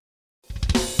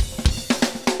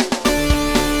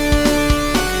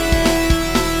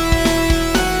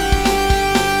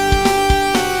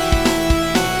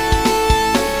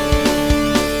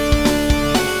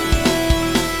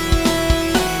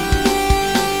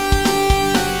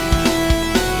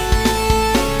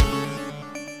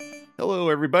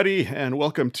everybody, and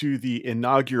welcome to the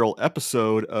inaugural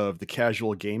episode of the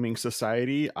Casual Gaming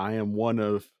Society. I am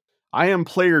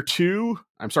player two.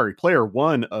 I'm sorry, player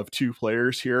one of two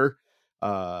players here.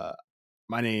 Uh,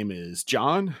 my name is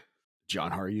John.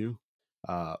 John, how are you?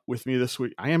 With me this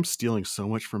week, I am stealing so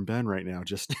much from Ben right now,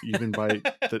 just even by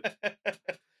the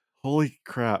holy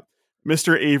crap.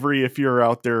 Mr. Avery, if you're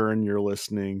out there and you're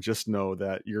listening, just know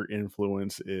that your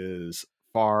influence is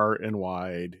far and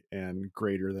wide and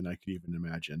greater than I could even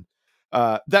imagine.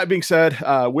 That being said,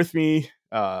 with me,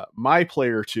 my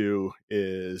player two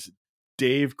is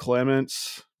Dave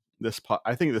Clements.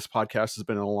 I think this podcast has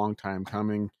been a long time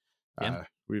coming. Yeah.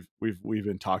 We've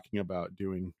been talking about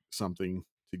doing something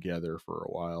together for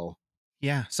a while.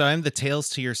 Yeah. So I'm the Tails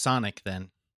to your Sonic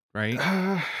then,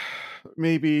 right?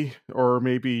 Maybe, or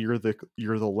maybe you're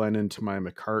the Lennon to my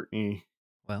McCartney.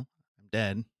 Well, I'm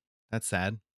dead. That's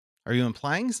sad. Are you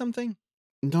implying something?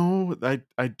 No,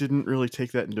 I didn't really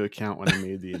take that into account when I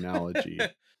made the analogy.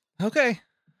 Okay.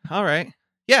 All right.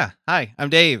 Yeah. Hi, I'm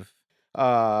Dave.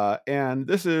 And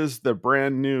this is the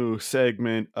brand new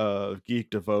segment of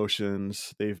Geek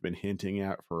Devotions they've been hinting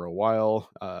at for a while.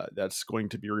 That's going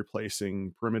to be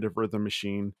replacing Primitive Rhythm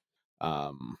Machine.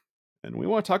 Um, and we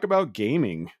want to talk about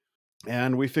gaming.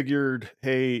 And we figured,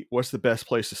 hey, what's the best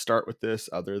place to start with this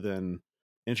other than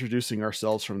introducing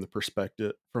ourselves from the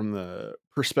perspective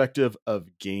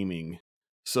of gaming.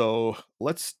 So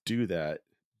let's do that.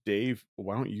 Dave,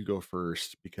 why don't you go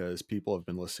first because people have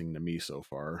been listening to me so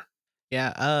far.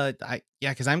 Yeah,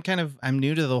 because I'm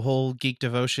new to the whole Geek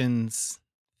Devotions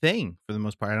thing for the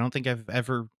most part. I don't think I've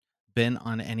ever been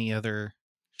on any other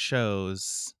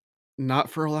shows.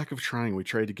 Not for a lack of trying. We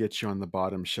tried to get you on the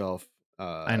bottom shelf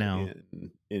I know.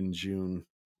 in June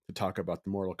to talk about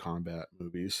the Mortal Kombat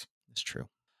movies. It's true.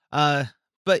 Uh,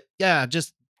 but yeah,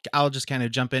 I'll just kind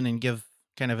of jump in and give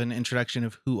kind of an introduction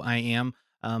of who I am.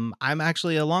 I'm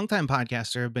actually a longtime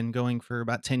podcaster. I've been going for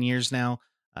about 10 years now.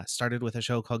 Started with a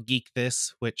show called Geek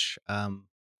This, which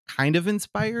kind of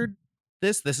inspired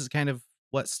this. This is kind of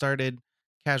what started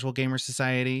Casual Gamer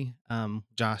Society.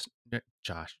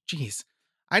 Jeez,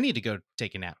 I need to go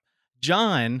take a nap.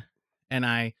 John and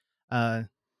I,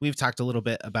 we've talked a little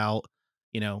bit about,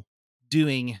 you know,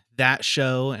 doing that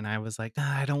show, and I was like,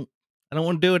 I don't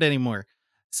want to do it anymore.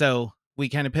 So we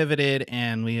kind of pivoted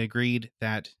and we agreed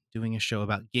that doing a show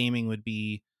about gaming would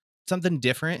be something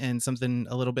different and something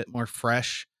a little bit more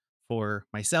fresh for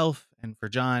myself and for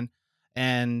John.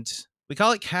 And we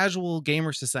call it Casual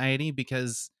Gamer Society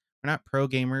because we're not pro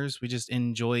gamers. We just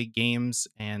enjoy games,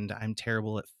 and I'm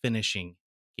terrible at finishing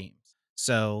games.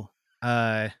 So,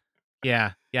 uh,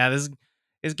 yeah, this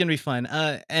is gonna be fun.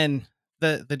 And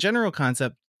the general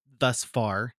concept thus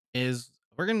far is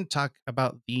we're going to talk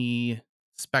about the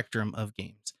spectrum of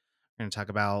games. We're going to talk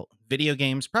about video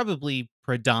games, probably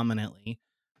predominantly.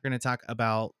 We're going to talk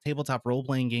about tabletop role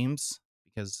playing games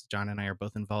because John and I are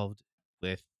both involved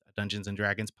with a Dungeons and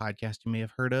Dragons podcast you may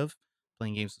have heard of,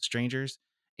 playing games with strangers.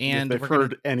 If And they've we're going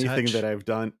to heard anything that touch. I've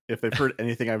done, if they've heard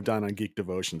anything I've done on Geek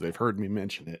Devotions, they've heard me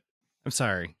mention it. I'm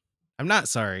sorry. I'm not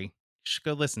sorry. You should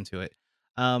go listen to it.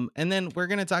 And then we're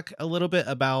going to talk a little bit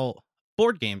about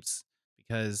board games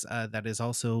because that is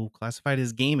also classified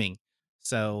as gaming.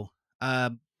 So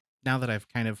uh, now that I've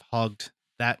kind of hogged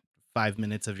that 5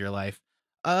 minutes of your life,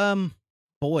 um,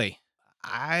 boy,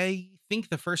 I think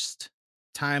the first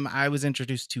time I was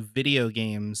introduced to video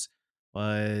games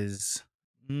was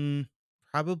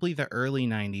probably the early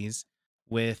 90s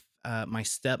with my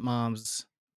stepmom's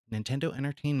Nintendo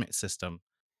Entertainment System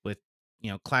with,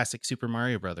 classic Super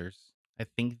Mario Brothers. I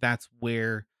think that's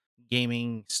where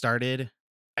gaming started,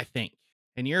 I think.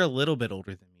 And you're a little bit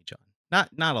older than me, John.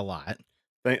 Not a lot.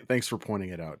 Thanks for pointing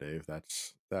it out, Dave. That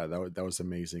was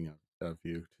amazing of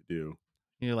you to do.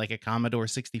 You're like a Commodore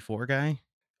 64 guy.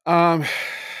 Um,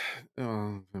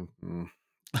 uh, mm,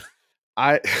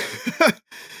 I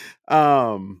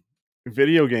um,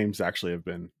 video games actually have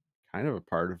been kind of a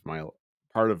part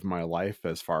of my life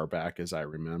as far back as I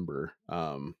remember.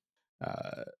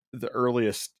 The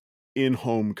earliest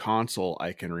in-home console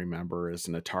I can remember is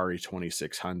an Atari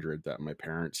 2600 that my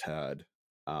parents had.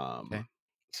 Um, Okay.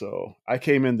 so I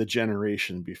came in the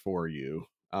generation before you.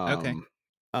 Okay.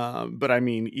 But I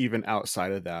mean, even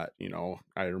outside of that,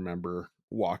 I remember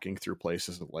walking through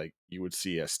places that, like, you would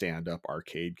see a stand-up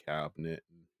arcade cabinet,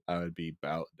 and I would be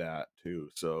about that too.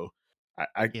 So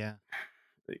I Yeah.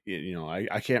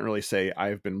 I can't really say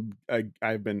I've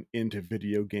been into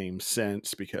video games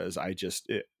since, because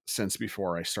since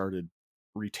before I started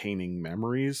retaining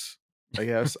memories. I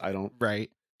guess I don't Right.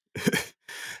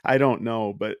 I don't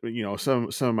know, but some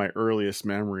of my earliest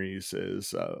memories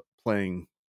is playing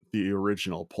the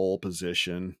original pole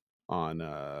position on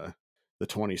the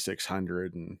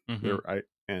 2600, and Hmm. there I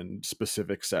and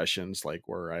specific sessions like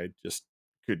where I just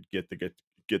could get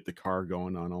the car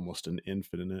going on almost an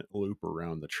infinite loop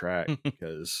around the track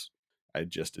because I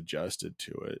just adjusted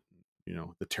to it. You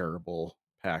know, the terrible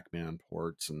Pac-Man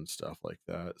ports and stuff like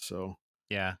that. So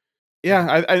Yeah.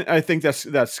 yeah, I think I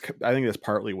think that's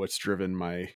partly what's driven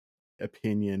my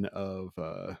opinion of,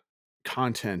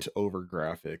 content over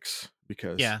graphics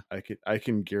because Yeah. I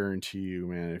can guarantee you,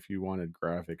 man, if you wanted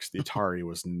graphics, the Atari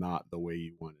was not the way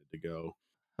you wanted to go.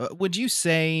 Would you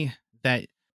say that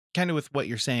kind of with what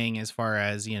you're saying as far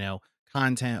as,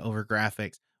 content over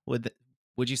graphics,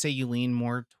 would you say you lean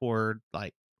more toward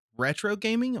like retro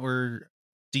gaming, or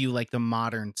do you like the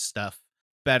modern stuff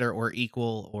better or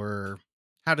equal, or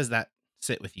how does that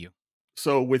sit with you?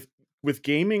 So with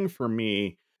gaming for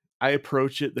me, I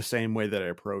approach it the same way that I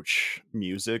approach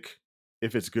music.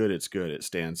 If it's good, it's good. It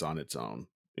stands on its own.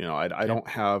 You know, I Okay. don't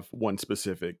have one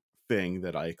specific thing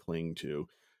that I cling to.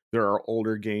 There are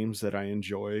older games that I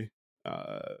enjoy.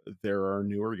 There are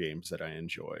newer games that I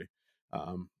enjoy.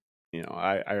 Um, you know,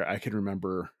 I can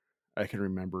remember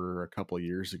a couple of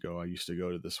years ago I used to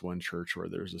go to this one church where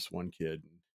there's this one kid,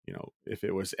 you know, if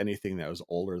it was anything that was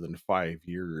older than 5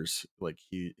 years, like,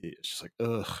 it's just like,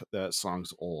 "Ugh, that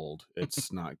song's old.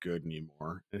 It's not good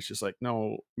anymore." And it's just like,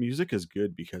 no, music is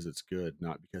good because it's good,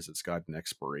 not because it's got an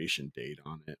expiration date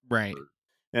on it, Right. or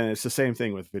and it's the same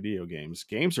thing with video games.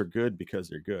 Games are good because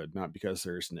they're good, not because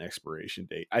there's an expiration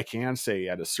date. I can say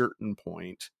at a certain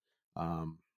point,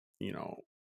 um, you know,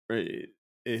 it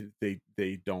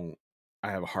they don't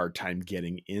I have a hard time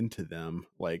getting into them.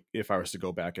 Like, if I was to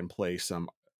go back and play some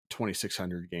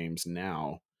 2600 games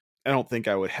now, I don't think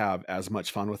I would have as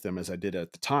much fun with them as I did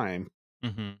at the time,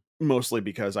 Hmm. mostly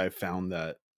because I've found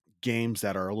that games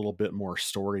that are a little bit more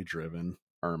story driven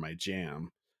are my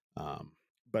jam. Um,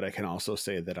 but I can also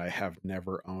say that I have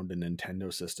never owned a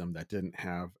Nintendo system that didn't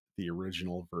have the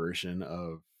original version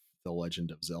of The Legend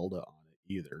of Zelda on it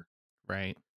either.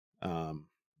 Right. Um,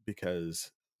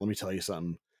 because let me tell you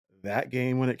something, that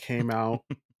game when it came out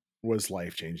was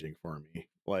life changing for me.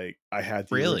 Like, I had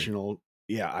the Really? original,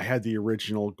 yeah, I had the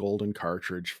original golden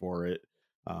cartridge for it.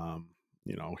 Um,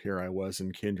 you know, here I was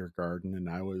in kindergarten, and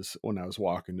when I was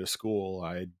walking to school,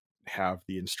 I'd have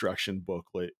the instruction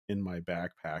booklet in my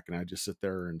backpack, and I just sit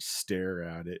there and stare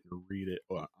at it and read it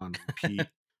on repeat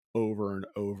over and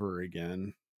over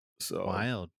again. So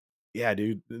Wild. yeah,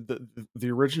 dude, the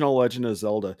original Legend of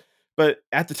Zelda, but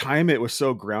at the time it was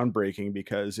so groundbreaking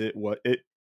because it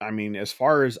I mean, as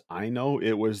far as I know,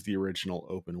 it was the original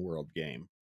open world game.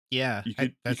 Yeah, You I, could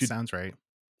you that could sounds right.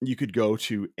 you could go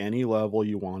to any level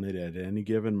you wanted at any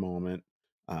given moment,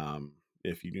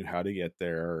 if you knew how to get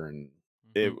there, and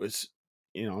Hmm. it was,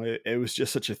 it was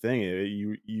just such a thing.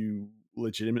 You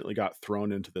legitimately got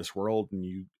thrown into this world, and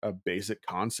you a basic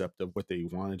concept of what they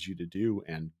wanted you to do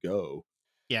and go,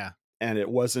 Yeah. and it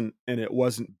wasn't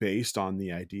based on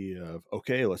the idea of,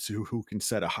 okay, let's see who can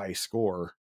set a high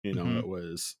score. Hmm. It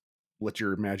was, let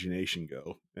your imagination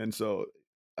go. And so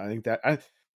I think that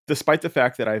despite the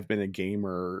fact that I've been a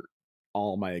gamer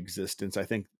all my existence, I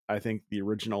think the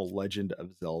original Legend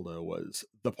of Zelda was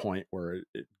the point where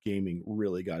gaming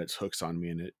really got its hooks on me,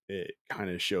 and it kind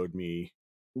of showed me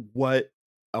what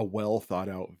a well thought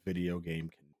out video game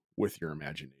can with your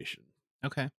imagination.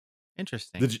 Okay.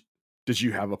 Interesting. Did you, did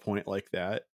you have a point like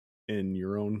that in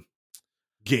your own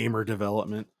gamer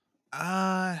development?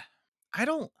 Uh, I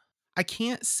don't I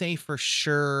can't say for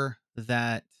sure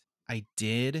that I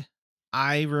did.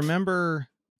 I remember,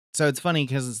 so it's funny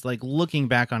cuz it's like looking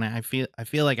back on it, I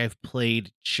feel like I've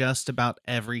played just about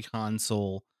every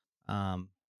console um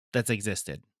that's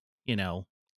existed, you know,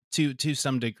 to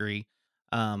some degree.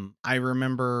 I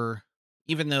remember,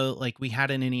 even though like we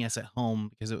had an NES at home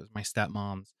because it was my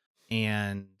stepmom's,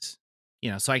 and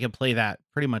so I could play that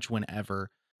pretty much whenever.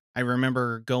 I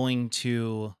remember going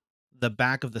to the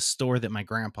back of the store that my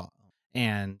grandpa owned,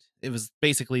 and it was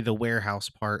basically the warehouse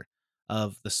part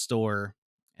of the store.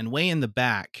 And way in the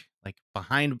back, like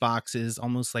behind boxes,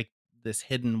 almost like this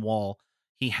hidden wall,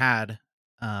 he had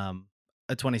um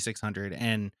a 2600,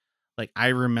 and like I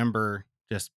remember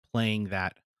just playing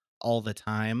that all the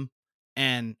time.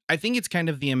 And I think it's kind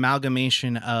of the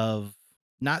amalgamation of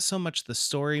not so much the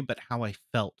story but how I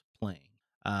felt playing.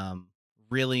 Um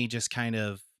really just kind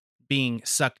of being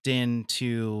sucked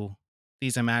into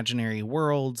these imaginary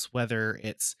worlds, whether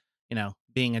it's,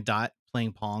 being a dot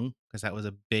playing Pong, because that was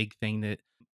a big thing that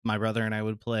my brother and I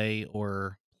would play,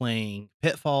 or playing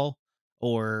Pitfall,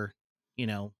 or, you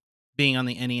know, being on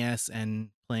the NES and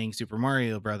playing Super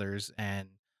Mario Brothers and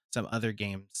some other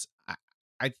games.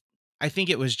 I I think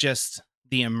it was just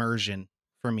the immersion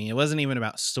for me. It wasn't even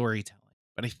about storytelling.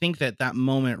 But I think that that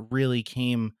moment really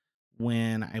came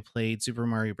when I played Super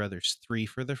Mario Brothers 3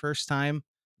 for the first time.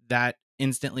 That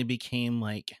instantly became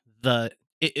like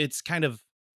it's kind of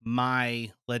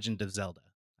my Legend of Zelda,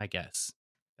 I guess.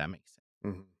 That makes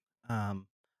sense. Mhm. Um,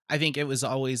 I think it was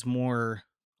always more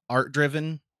art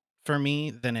driven for me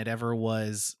than it ever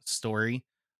was story.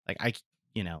 Like I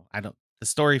don't the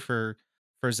story for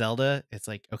Zelda, it's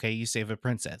like, okay, you save a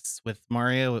princess. With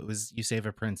Mario, it was you save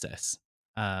a princess.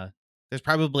 Uh there's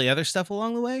probably other stuff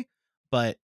along the way,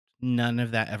 but none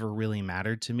of that ever really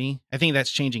mattered to me. I think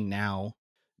that's changing now.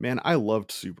 Man, I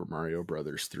loved Super Mario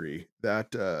Brothers 3.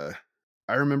 I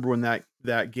remember when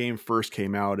that game first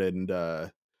came out and,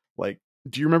 like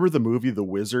do you remember the movie The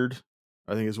Wizard?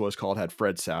 I think is what it's called, had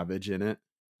Fred Savage in it.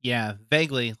 Yeah,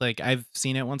 vaguely. Like I've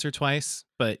seen it once or twice,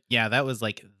 but yeah, that was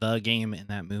like the game in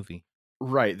that movie.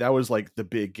 Right, that was, like, the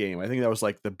big game. I think that was,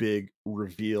 like, the big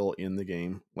reveal in the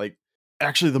game. Like,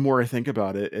 actually, the more I think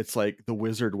about it, it's like The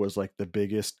Wizard was, like, the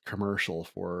biggest commercial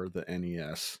for the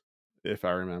NES, if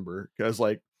I remember. Because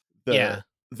like, the Yeah.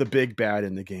 the big bad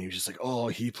in the game is just like, "Oh,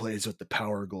 he plays with the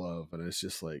power glove," and it's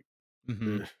just like,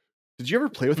 Mhm. ugh. Did you ever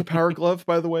play with a power glove,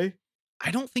 by the way?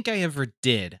 I don't think I ever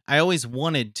did. I always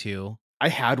wanted to. I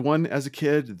had one as a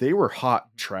kid. They were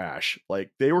hot Mhm. trash.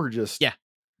 Like, they were just Yeah.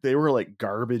 they were like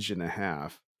garbage and a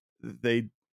half. They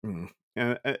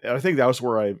and I think that was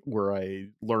where I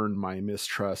learned my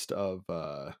mistrust of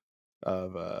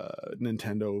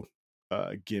Nintendo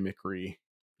gimmickry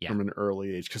Yeah. from an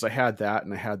early age because I had that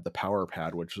and I had the power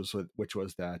pad which was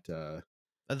that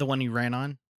The one you ran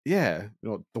on? yeah,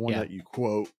 the one Yeah. that you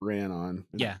quote ran on.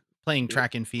 Yeah. Playing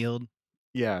track and field.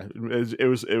 Yeah, it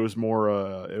was more,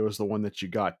 it was the one that you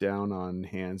got down on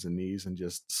hands and knees and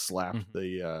just slapped Mhm.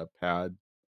 the, pad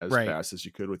as Right. fast as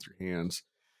you could with your hands.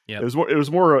 Yep.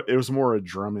 It was more a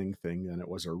drumming thing than it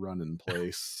was a run in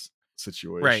place Right.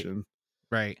 situation.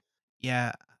 Right.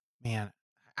 Yeah, man.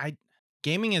 I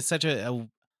gaming is such a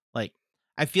like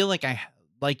I feel like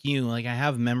like you, like I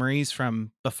have memories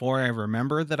from before I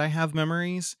remember that I have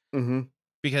memories Mhm,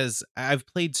 because I've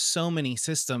played so many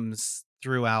systems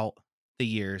throughout the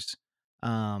years.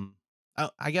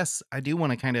 I guess I do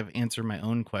want to kind of answer my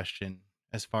own question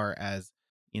as far as,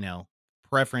 you know,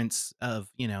 preference of,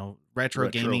 retro retro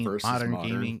gaming, versus modern modern.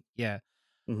 gaming. Yeah.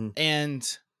 Mhm,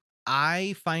 And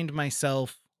I find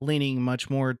myself leaning much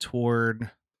more toward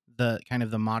the kind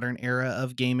of the modern era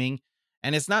of gaming.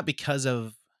 And it's not because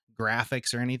of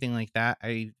graphics or anything like that.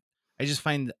 I just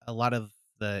find a lot of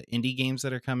the indie games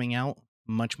that are coming out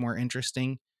much more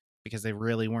interesting because they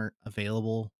really weren't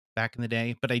available back in the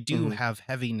day. But I do mhm. have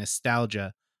heavy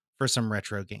nostalgia for some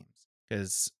retro games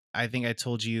because I think I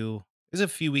told you it was a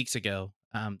few weeks ago.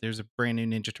 There's a brand new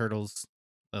Ninja Turtles.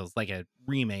 It was like a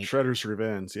remake. Shredder's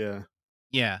Revenge, yeah.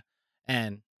 Yeah,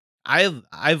 and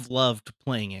I've loved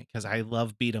playing it because I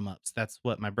love beat 'em ups. That's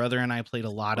what my brother and I played a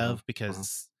lot Uh-huh, of uh-huh.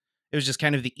 because it was just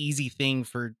kind of the easy thing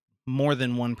for more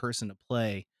than one person to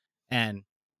play. And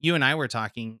you and I were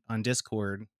talking on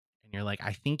Discord, and you're like,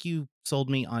 "I think you sold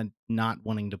me on not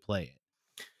wanting to play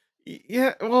it."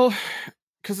 Yeah, well,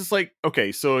 because it's like,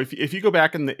 okay, so if you go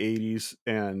back in the '80s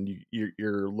and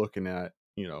you're looking at,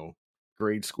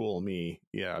 grade school me,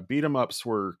 yeah, beat 'em ups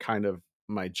were kind of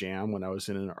my jam when I was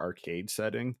in an arcade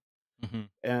setting, Mhm.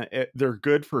 and they're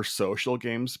good for social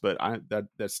games, but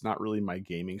that's not really my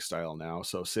gaming style now,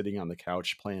 so sitting on the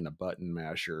couch playing a button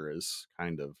masher is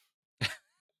kind of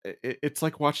it's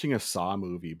like watching a Saw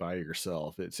movie by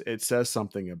yourself. It says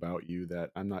something about you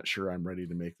that I'm not sure I'm ready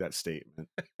to make that statement.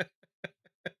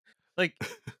 Like,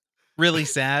 really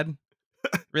sad,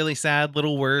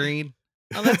 little worried.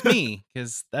 Oh, that's me,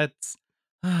 because that's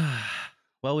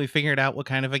well, we figured out what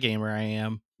kind of a gamer I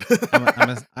am.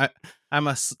 I'm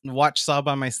a watch Saw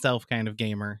by myself kind of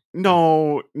gamer.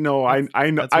 No, no, That's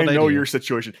I what I know do. your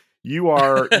situation. You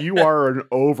are an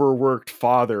overworked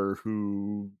father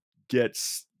who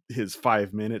gets his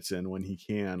 5 minutes in when he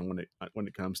can when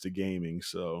it comes to gaming,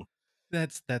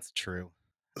 That's true.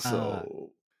 Uh,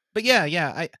 so but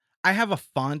yeah, I have a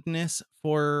fondness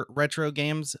for retro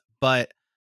games, but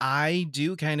I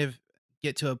do kind of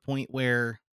get to a point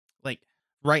where, like,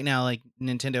 right now, like,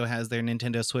 Nintendo has their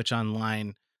Nintendo Switch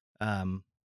Online, um,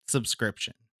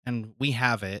 subscription, and we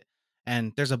have it,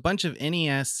 and there's a bunch of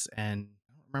NES, and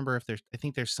I don't remember if I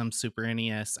think there's some Super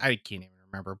NES, I can't even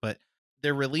remember, but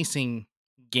they're releasing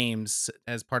games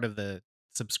as part of the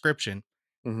subscription,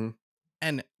 mhm,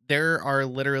 and there are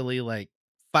literally like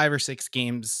 5 or 6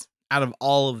 games out of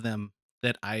all of them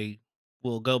that I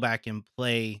will go back and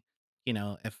play,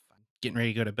 if I'm getting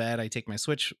ready to go to bed, I take my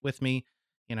Switch with me,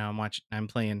 I'm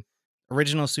playing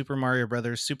original Super Mario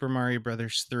Brothers, Super Mario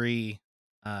Brothers 3,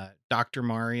 Dr.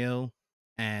 Mario,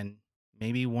 and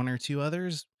maybe one or two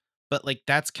others. But like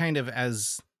that's kind of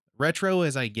as retro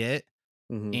as I get.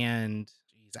 Mhm. And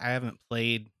geez, I haven't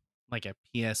played like a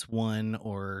PS1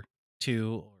 or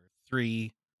 2 or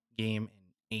 3 game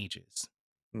in ages,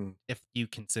 Mm. if you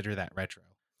consider that retro.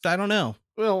 So I don't know.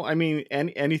 Well, I mean,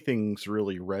 anything's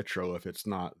really retro if it's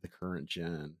not the current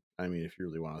gen. I mean, if you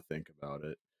really wanna think about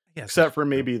it. I guess that's Except for true.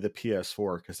 maybe the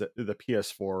PS4, 'cause the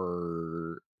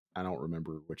PS4, I don't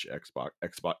remember which Xbox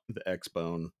the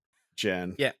Xbone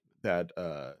gen Yeah. that,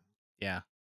 Yeah.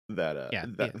 that, Yeah.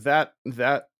 that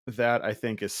Yeah. that I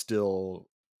think is still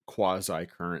quasi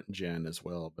current gen as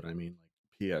well, but I mean,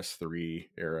 like, PS3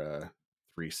 era,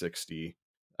 360,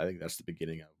 I think that's the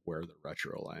beginning of where the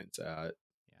retro line's at.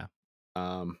 Yeah.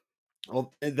 Um,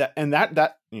 well, and that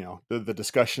the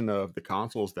discussion of the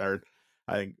consoles there,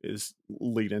 I think, is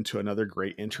lead into another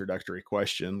great introductory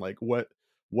question. Like,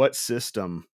 what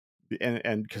system?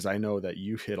 And because I know that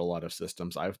you've hit a lot of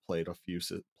systems, I've played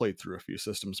through a few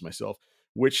systems myself.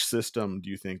 Which system do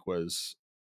you think was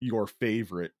your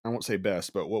favorite? I won't say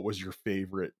best, but what was your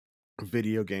favorite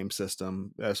video game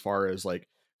system as far as like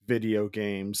video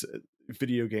games,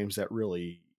 video games that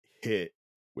really hit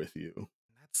with you?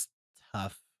 That's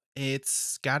tough.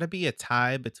 It's got to be a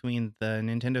tie between the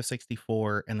Nintendo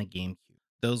 64 and the GameCube.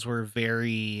 Those were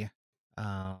very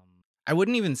um I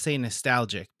wouldn't even say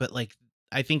nostalgic, but like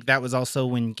I think that was also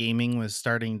when gaming was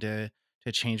starting to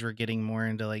change. We're getting more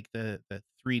into like the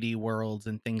 3D worlds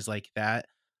and things like that.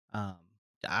 Um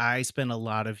I spent a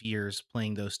lot of years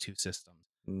playing those two systems.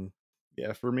 Mm.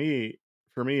 Yeah, for me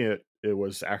it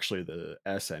was actually the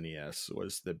SNES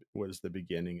was the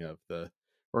beginning of the,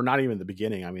 or not even the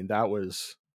beginning. I mean, that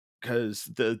was because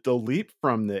the leap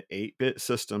from the 8-bit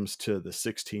systems to the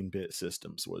 16-bit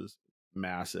systems was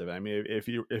massive. I mean, if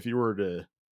you were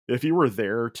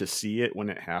there to see it when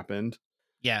it happened,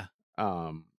 Yeah.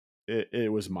 um,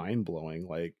 it was mind blowing.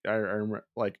 Like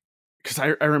like because I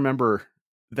remember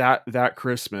that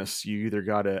Christmas you either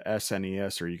got a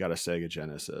SNES or you got a Sega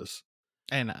Genesis.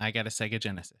 And I got a Sega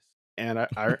Genesis. And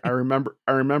I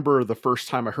remember the first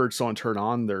time I heard someone turn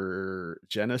on their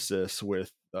Genesis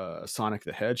with Sonic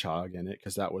the Hedgehog in it,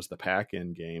 because that was the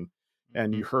pack-in game,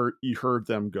 and Mhm. you heard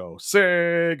them go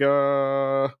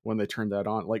Sega when they turned that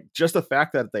on. Like, just the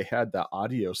fact that they had that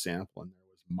audio sample in there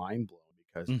was mind blowing,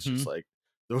 because it's just Mhm. like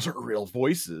those are real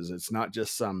voices. It's not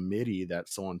just some MIDI that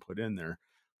someone put in there.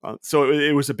 So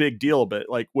it was a big deal. But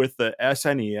like with the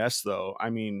SNES, though, I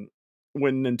mean,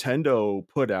 when Nintendo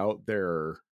put out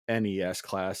their NES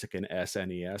Classic and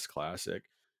SNES Classic.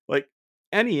 Like,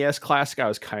 NES Classic, I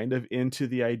was kind of into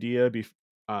the idea,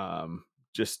 um,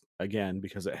 just again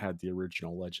because it had the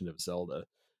original Legend of Zelda.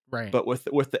 Right. But with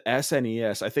the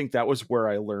SNES, I think that was where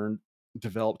I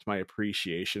developed my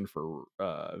appreciation for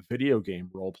video game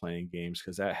role playing games,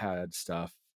 because that had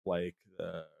stuff like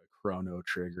the Chrono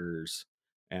Triggers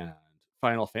and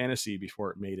Final Fantasy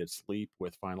before it made its leap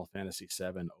with Final Fantasy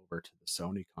VII over to the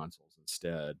Sony consoles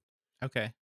instead.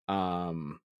 Okay.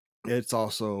 um, it's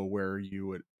also where you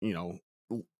would,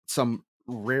 some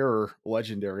rare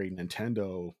legendary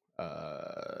Nintendo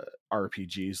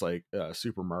RPGs like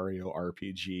Super Mario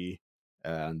RPG,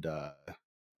 and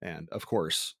of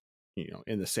course,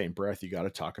 in the same breath, you got to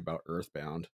talk about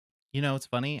Earthbound. It's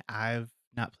funny. I've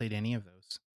not played any of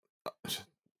those.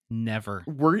 Never.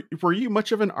 Were you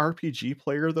much of an RPG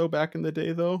player though back in the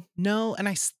day though? No, and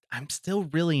I'm still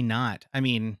really not. I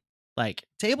mean, like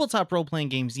tabletop role playing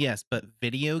games, yes, but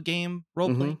video game role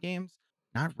Hmm. playing games,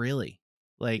 not really.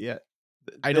 Like Yeah.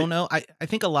 I don't know. I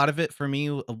think a lot of it for me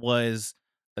was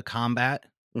the combat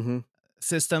Mhm.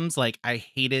 systems. Like I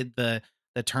hated the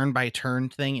turn by turn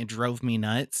thing. It drove me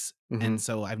nuts, and Mhm.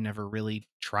 so I've never really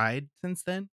tried since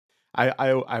then.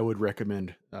 I would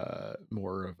recommend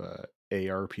more of a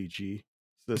ARPG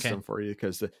Okay. system for you,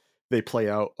 because they play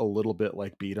out a little bit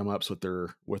like beat 'em ups with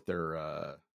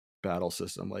their battle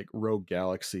system. Like Rogue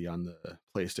Galaxy on the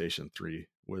PlayStation 3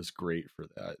 was great for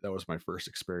that. That was my first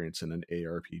experience in an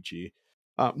ARPG.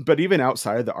 But even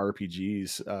outside of the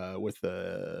RPGs, with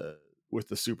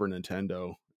the Super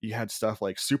Nintendo, you had stuff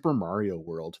like Super Mario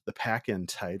World, the pack-in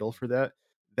title for that.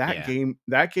 Yeah.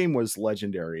 That game was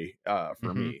legendary, for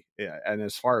Hmm. me. Yeah, and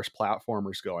as far as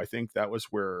platformers go, I think that was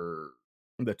where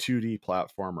the 2D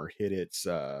platformer hit its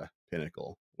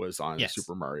pinnacle, was on Yes.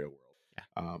 Super Mario World.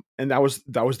 Yeah. And that was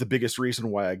the biggest reason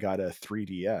why I got a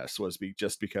 3DS, was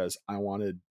just because I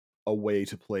wanted a way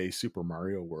to play Super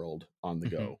Mario World on the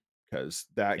Hmm. go, because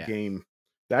that Yeah. game,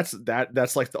 that's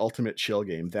like the ultimate chill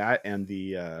game. That and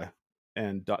the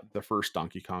first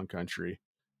Donkey Kong Country.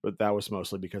 but that was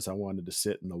mostly because I wanted to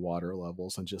sit in the water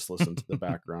levels and just listen to the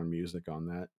background music on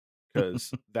that.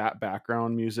 Because that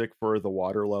background music for the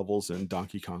water levels in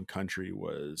Donkey Kong Country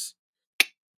was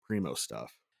primo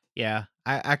stuff. Yeah,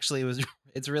 I actually it was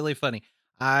it's really funny.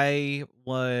 I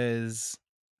was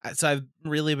so I've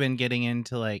really been getting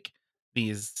into like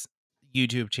these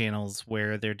YouTube channels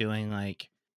where they're doing like,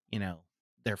 you know,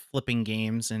 they're flipping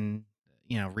games and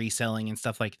reselling and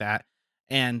stuff like that.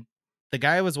 And the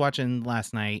guy I was watching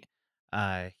last night,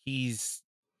 he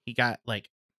got like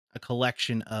a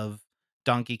collection of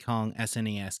Donkey Kong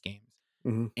SNES games.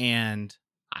 Mhm. And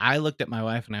I looked at my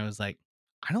wife and I was like,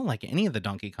 I don't like any of the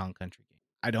Donkey Kong Country games.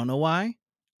 I don't know why.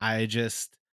 I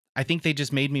think they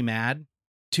just made me mad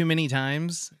too many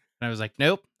times. And I was like,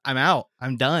 nope, I'm out.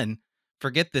 I'm done.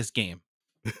 Forget this game.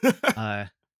 Uh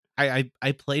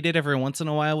I played it every once in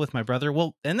a while with my brother.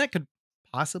 Well, and that could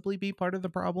possibly be part of the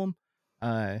problem.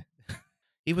 Uh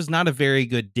he was not a very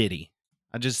good Diddy.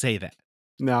 I'll just say that.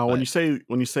 Now, But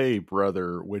when you say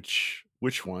brother, which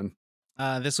one?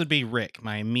 this would be Rick,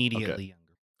 my Okay, immediately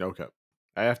younger. okay.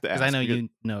 I have to Because I ask know because you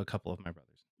know a couple of my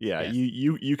brothers. yeah, Yes.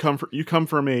 you come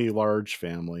from a large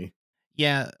family.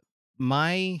 Yeah,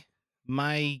 my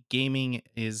my gaming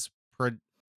is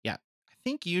yeah, I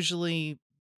think usually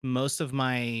most of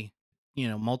my,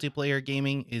 multiplayer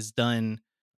gaming is done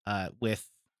with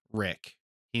Rick.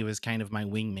 He was kind of my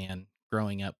wingman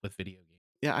growing up with video games.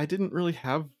 Yeah, I didn't really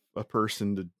have a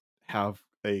person to have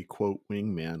a quote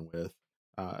wingman with.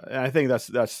 And I think that's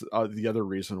the other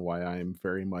reason why I'm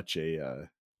very much a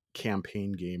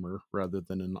campaign gamer rather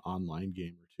than an online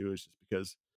gamer too. Is just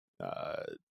because, uh,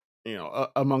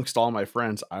 amongst all my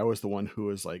friends, I was the one who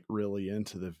was like really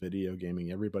into the video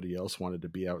gaming. Everybody else wanted to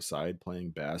be outside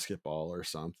playing basketball or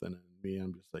something, and me,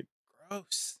 I'm just like,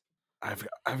 Gross. I've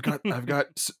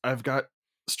got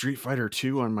Street Fighter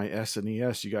 2 on my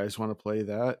SNES. You guys want to play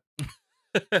that?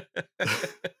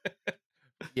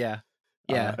 Yeah.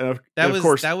 Yeah. And of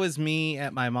course, That was me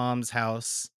at my mom's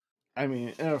house. I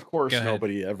mean, and of Go course, ahead.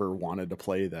 nobody ever wanted to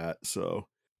play that. So,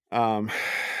 um,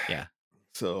 Yeah.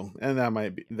 and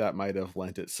that might have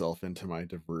lent itself into my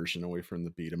diversion away from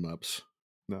the beat 'em ups.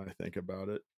 Now I think about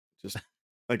it, just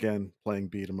again playing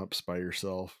beat 'em ups by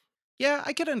yourself. Yeah,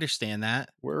 I could understand that.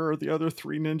 Where are the other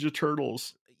three Ninja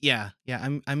Turtles? Yeah,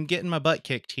 yeah, I'm getting my butt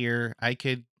kicked here. I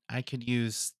could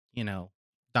use,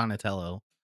 Donatello.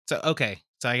 So okay,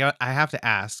 so I have to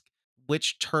ask,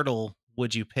 which turtle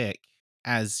would you pick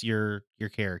as your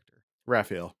character?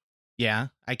 Raphael. Yeah,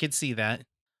 I could see that.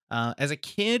 As a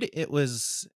kid, it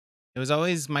was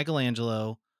always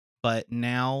Michelangelo, but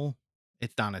now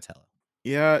it's Donatello.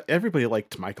 Yeah, everybody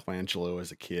liked Michelangelo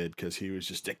as a kid because he was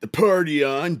just like the party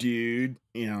on, dude.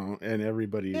 And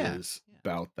everybody Yeah, was yeah,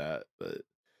 about that, but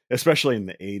especially in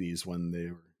the '80s when they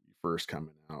were first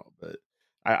coming out. But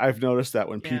I've noticed that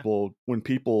yeah. when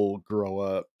people grow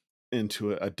up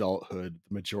into adulthood,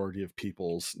 the majority of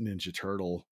people's Ninja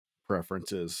Turtle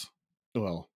preferences,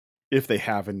 well, if they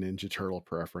have a Ninja Turtle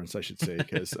preference, I should say,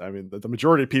 because I mean the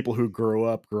majority of people who grow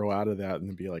out of that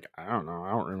and be like, I don't know, I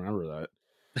don't remember that.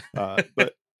 Uh,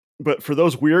 but but for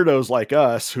those weirdos like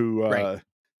us Right.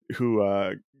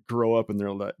 who grow up and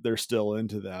they're still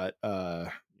into that,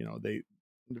 they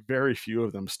very few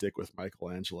of them stick with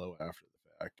Michelangelo after the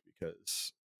fact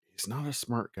because he's not a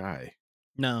smart guy.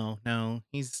 No, no.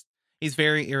 He's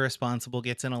very irresponsible,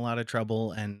 gets in a lot of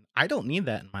trouble, and I don't need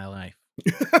that in my life.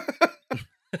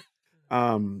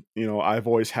 I've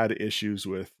always had issues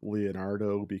with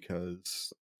Leonardo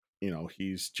because,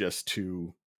 he's just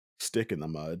too stick in the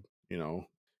mud, Mm,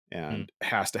 and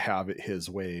has to have it his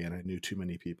way. And I knew too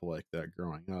many people like that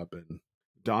growing up. And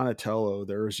Donatello,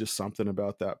 there was just something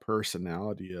about that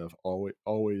personality of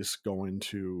always going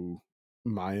to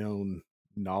my own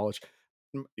knowledge,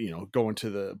 going to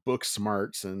the book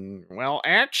smarts and well,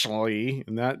 actually,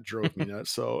 and that drove me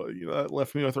nuts. So, that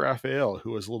left me with Raphael,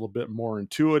 who was a little bit more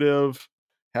intuitive,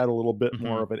 had a little bit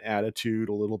more mhm. of an attitude,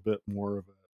 a little bit more of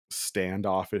a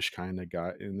standoffish kind of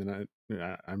guy. And then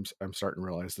I'm starting to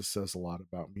realize this says a lot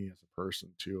about me as a person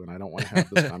too, and I don't want to have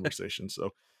this conversation. So,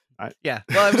 I Yeah.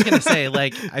 Well, I was gonna say,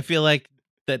 like, I feel like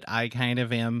that I kind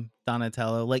of am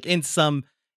Donatello, like in some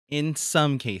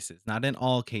cases, not in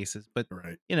all cases, but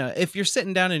right. if you're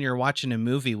sitting down and you're watching a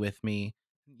movie with me,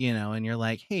 and you're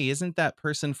like, "Hey, isn't that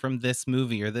person from this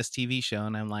movie or this TV show?"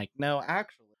 And I'm like, "No,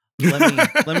 actually,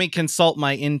 let me consult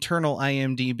my internal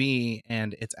IMDb,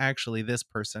 and it's actually this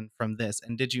person from this.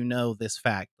 And did you know this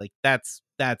fact?" Like that's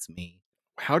me.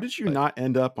 How did you But not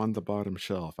end up on the bottom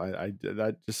shelf?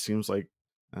 That just seems like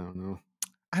I don't know.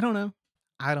 I don't know.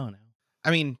 I don't know.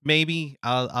 I mean, maybe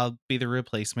I'll be the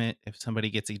replacement if somebody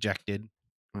gets ejected.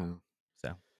 Well,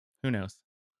 So who knows?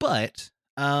 But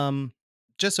um,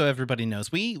 just so everybody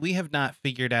knows, we have not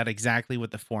figured out exactly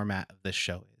what the format of this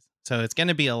show is. So it's going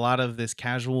to be a lot of this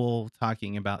casual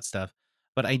talking about stuff.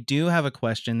 But I do have a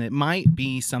question that might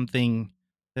be something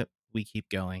that we keep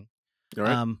going. All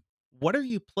right. Um, what are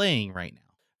you playing right now?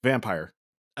 Vampire.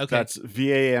 Okay. That's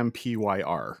Vampyr.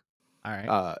 All right.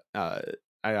 Uh, uh,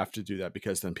 I have to do that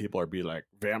because then people are be like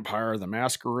Vampire the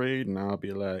Masquerade, and I'll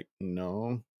be like,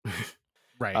 no.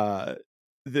 Right. uh,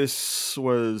 this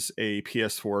was a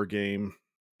PS4 game.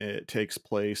 It takes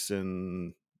place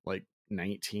in like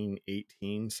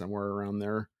 1918, somewhere around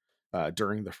there,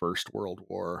 during the First World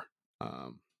War,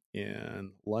 um,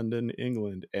 in London,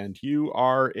 England. And you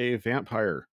are a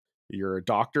vampire. You're a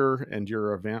doctor, and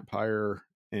you're a vampire,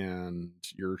 and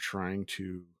you're trying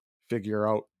to figure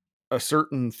out a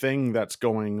certain thing that's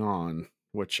going on,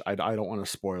 which I don't want to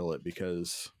spoil it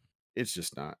because it's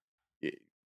just not.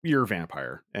 You're a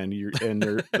vampire, and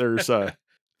there's a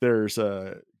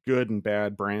good and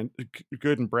bad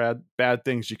good and bad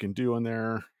things you can do in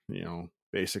there.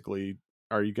 Basically,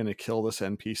 are you going to kill this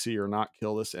NPC or not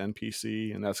kill this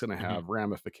NPC? And that's going to Mhm. have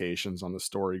ramifications on the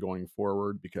story going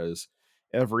forward because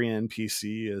every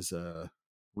NPC is a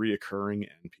reoccurring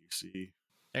NPC.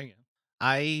 There you go.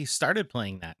 I started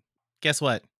playing that. Guess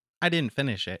what? I didn't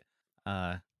finish it.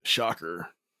 Uh, Shocker.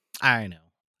 I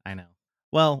know. I know.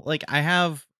 Well, like I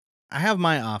have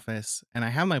my office and I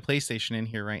have my PlayStation in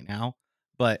here right now,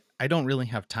 but I don't really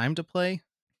have time to play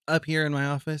up here in my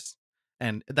office,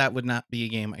 and that would not be a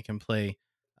game I can play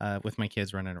with my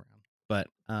kids running around. But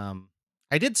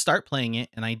I did start playing it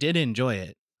and I did enjoy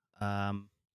it. Um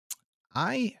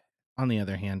I on the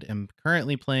other hand am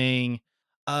currently playing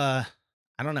uh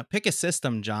I don't know, pick a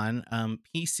system, John.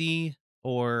 PC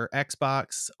or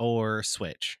Xbox or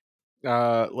Switch.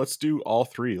 Let's do all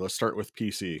three. Let's start with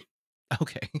PC.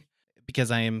 Okay.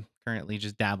 Because I am currently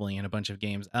just dabbling in a bunch of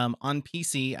games. On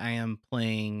PC, I am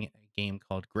playing a game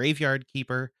called Graveyard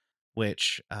Keeper,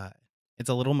 which it's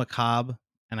a little macabre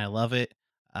and I love it.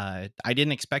 I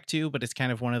didn't expect to, but it's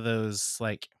kind of one of those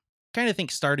like kind of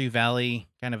think Stardew Valley,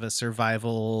 kind of a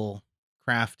survival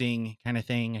crafting kind of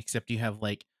thing, except you have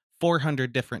like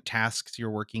 400 different tasks you're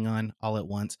working on all at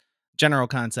once. General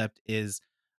concept is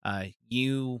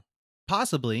you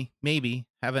possibly, maybe,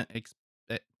 haven't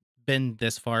been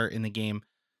this far in the game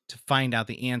to find out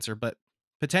the answer, but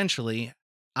potentially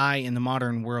I in the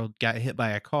modern world got hit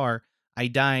by a car, I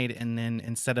died, and then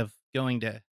instead of going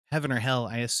to heaven or hell,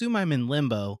 I assume I'm in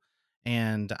limbo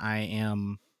and I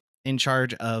am in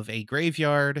charge of a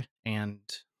graveyard and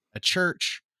a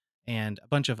church and a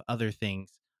bunch of other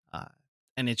things. Uh,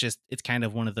 and it's kind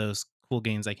of one of those cool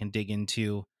games I can dig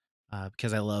into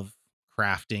because I love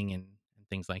crafting and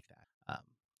things like that.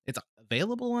 It's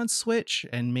available on Switch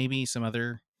and maybe some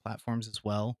other platforms as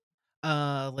well.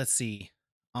 Let's see.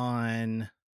 On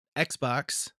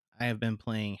Xbox, I have been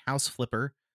playing House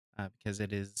Flipper because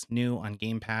it is new on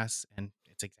Game Pass and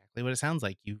it's exactly what it sounds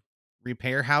like. You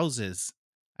repair houses.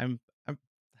 I'm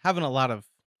having a lot of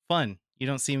fun. You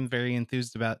don't seem very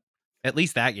enthused about at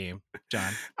least that game,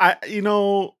 John. I you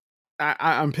know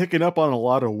I'm picking up on a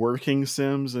lot of working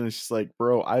sims, and it's just like,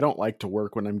 bro, I don't like to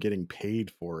work when I'm getting paid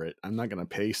for it. I'm not gonna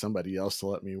pay somebody else to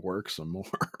let me work some more.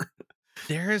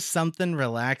 There is something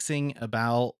relaxing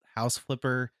about House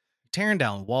Flipper. Tearing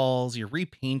down walls, you're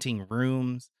repainting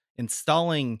rooms,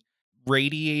 installing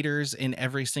radiators in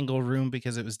every single room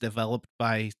because it was developed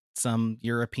by some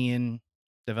European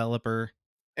developer.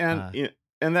 and Uh, you know,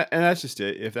 and that's just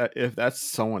it. If that's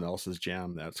someone else's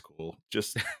jam, that's cool.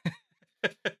 Just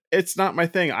it's not my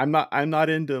thing. I'm not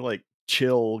into like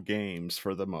chill games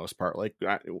for the most part. Like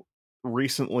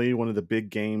recently, one of the big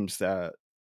games that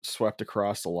swept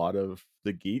across a lot of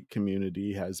the geek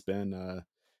community has been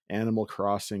Animal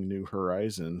Crossing New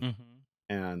Horizon, mhm.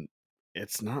 and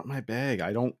it's not my bag.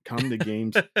 I don't come to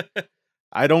games.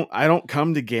 I don't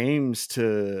come to games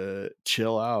to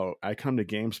chill out. I come to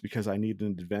games because I need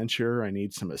an adventure. I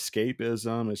need some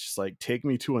escapism. It's just like take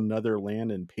me to another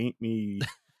land and paint me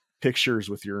pictures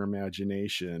with your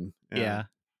imagination. And Yeah,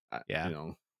 I, yeah. you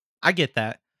know, I get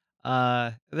that.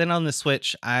 Then on the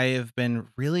Switch, I have been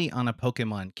really on a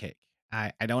Pokemon kick.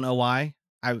 I don't know why.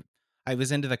 I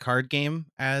was into the card game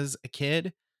as a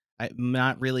kid. I'm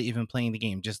not really even playing the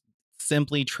game, just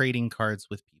simply trading cards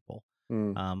with people.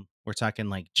 mm, We're talking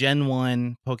like Gen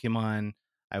 1 Pokemon.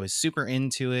 I was super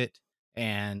into it.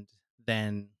 And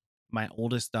then my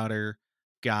oldest daughter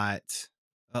got,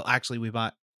 well, actually, we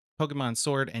bought Pokemon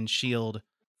Sword and Shield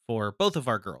for both of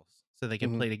our girls so they could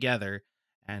mhm. play together.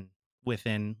 And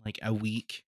within like a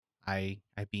week, I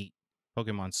beat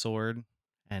Pokemon Sword.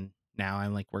 And now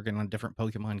I'm like working on a different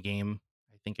Pokemon game.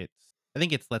 I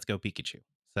think it's Let's Go Pikachu.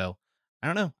 So I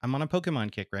don't know. I'm on a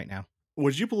Pokemon kick right now.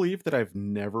 Would you believe that I've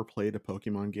never played a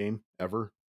Pokemon game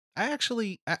ever?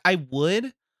 I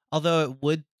would, although it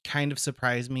would kind of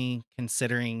surprise me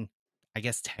considering, I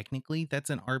guess technically that's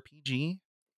an RPG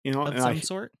You know, of and some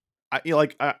sort. like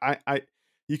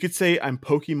you could say I'm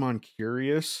Pokemon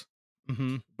curious,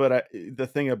 Hmm. but the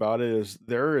thing about it is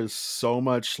there is so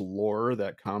much lore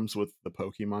that comes with the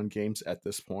Pokemon games at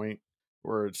this point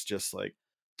where it's just like,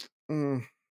 mm,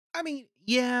 I mean,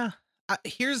 yeah.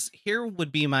 Here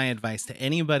would be my advice to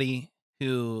anybody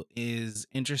who is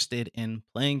interested in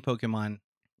playing Pokemon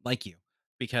like you,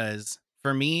 because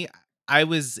for me, I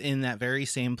was in that very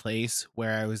same place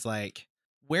where I was like,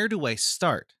 where do I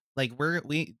start? Like, where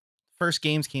we first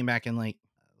games came back in like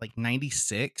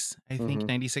 96, I think mhm.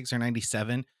 96 or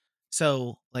 97.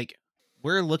 So like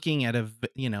we're looking at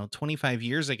 25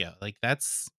 years ago. Like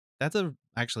that's a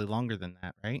actually longer than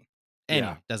that, right? Yeah.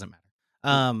 Anyway, doesn't matter. Mm.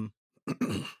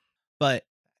 Um, but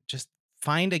just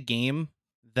find a game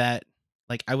that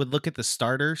like I would look at the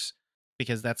starters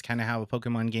because that's kind of how a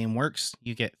Pokemon game works.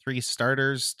 You get 3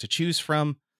 starters to choose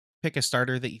from. Pick a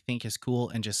starter that you think is cool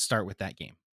and just start with that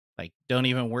game. Like don't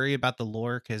even worry about the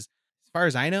lore cuz as far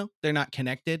as I know, they're not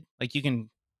connected. Like you can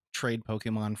trade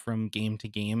Pokemon from game to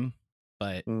game,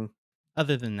 but Mm.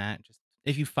 other than that, just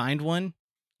if you find one,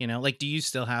 like do you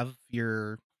still have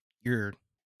your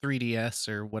 3DS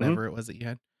or Mhm. whatever it was that you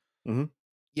had? Mhm.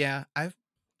 Yeah, I've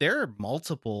there are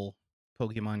multiple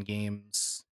Pokemon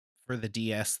games for the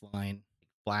DS line,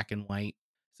 black and white.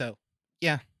 So,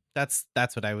 yeah, that's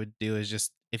what I would do is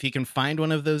just if you can find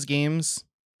one of those games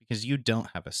because you don't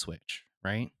have a Switch,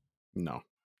 right? No.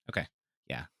 Okay.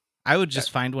 Yeah. I would Uh, just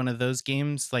find one of those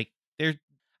games like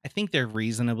I think they're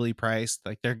reasonably priced.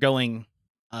 Like they're going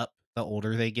up the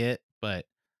older they get, but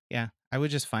yeah, I would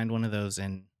just find one of those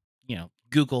and,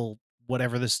 Google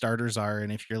whatever the starters are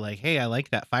and if you're like, "Hey, I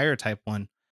like that fire type one,"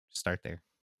 start there.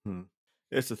 hmm.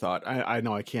 It's a thought. I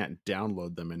know I can't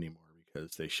download them anymore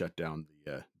because they shut down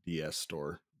the DS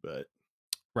store, but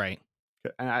Right.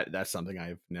 that's something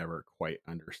I've never quite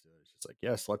understood. It's just like,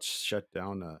 yes, let's shut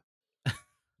down a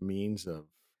means of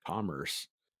commerce,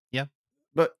 Yeah.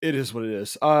 but it is what it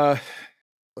is.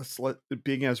 Let's let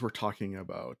being as we're talking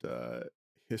about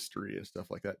history and stuff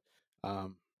like that.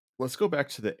 Um, let's go back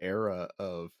to the era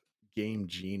of game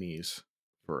genies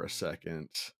for a second.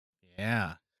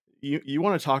 Yeah. You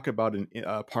want to talk about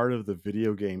a part of the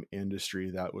video game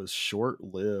industry that was short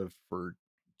lived for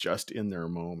just in their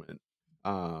moment.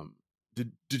 Um,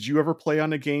 did you ever play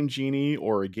on a Game Genie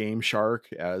or a Game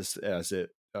Shark as it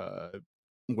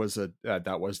was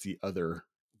that was the other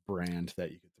brand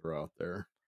that you could throw out there?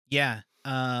 Yeah.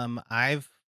 I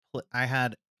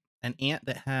had an aunt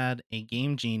that had a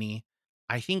Game Genie.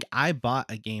 I think I bought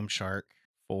a Game Shark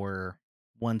for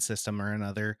one system or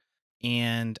another,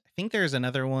 and I think there's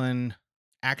another one,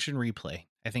 Action Replay,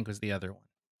 I think was the other one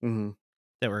Hmm.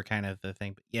 that were kind of the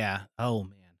thing. But yeah, oh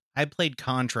man. I played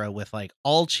Contra with like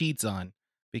all cheats on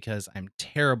because I'm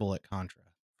terrible at Contra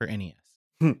for NES.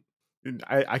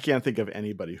 I can't think of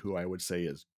anybody who I would say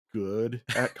is good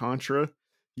at Contra.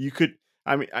 You could,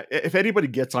 I mean, if anybody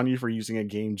gets on you for using a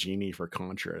Game Genie for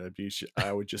Contra,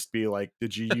 I would just be like,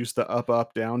 did you use the up,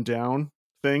 up, down, down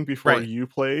thing before Right. you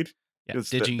played? Yeah. Because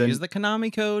Did you use then, the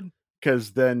Konami code?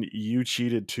 because then you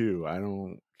cheated too. I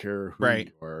don't care who Right.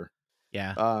 you are.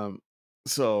 Yeah. Um,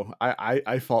 so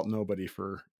I fault nobody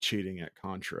for cheating at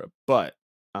Contra, but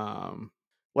um,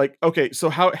 like okay, so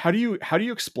how do you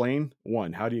explain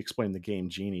one? How do you explain the game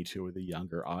Genie to the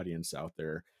younger audience out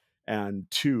there? And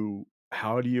two,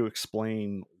 how do you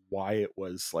explain why it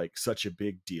was like such a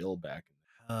big deal back?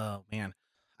 Oh man.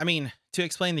 I mean, to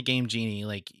explain the game Genie,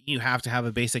 like you have to have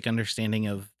a basic understanding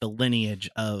of the lineage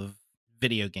of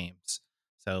video games.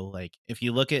 So like if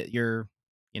you look at your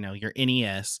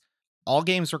NES, all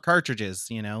games were cartridges,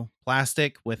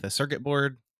 plastic with a circuit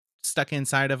board stuck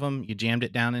inside of them. You jammed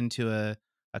it down into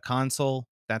a console.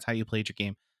 That's how you played your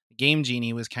game. The Game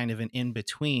Genie was kind of an in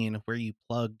between where you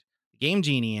plugged the Game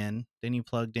Genie in, then you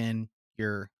plugged in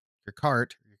your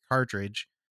cartridge,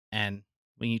 and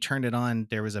when you turned it on,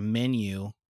 there was a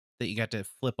menu that you got to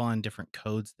flip on different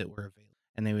codes that were available.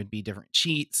 And they would be different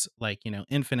cheats, like,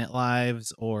 infinite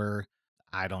lives, or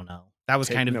I don't know. That was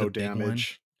Take kind of the no big one.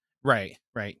 damage. Right,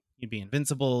 right. You'd be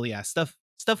invincible. Yeah, stuff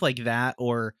like that.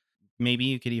 Or maybe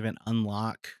you could even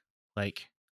unlock like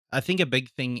I think a big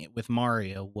thing with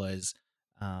Mario was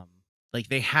um like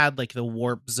they had like the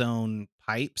warp zone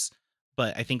pipes,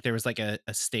 but I think there was like a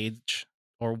stage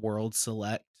or world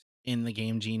select in the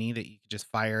game Genie that you could just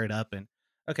fire it up and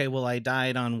okay, well I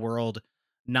died on world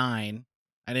 9.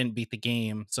 I didn't beat the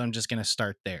game, so I'm just gonna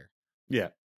start there. Yeah.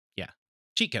 Yeah.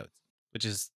 Cheat codes. which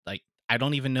is like I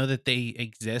don't even know that they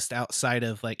exist outside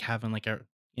of like having like a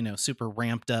super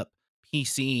ramped up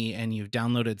PC and you've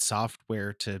downloaded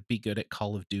software to be good at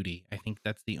Call of Duty. I think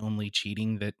that's the only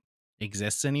cheating that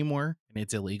exists anymore, and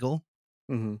it's illegal.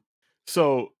 Mhm.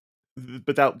 So,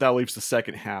 but that leaves the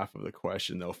second half of the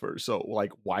question though first. So,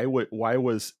 like, why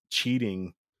was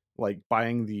cheating, like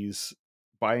buying these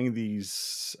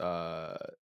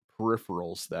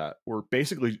peripherals that were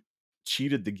basically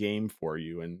cheated the game for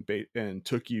you and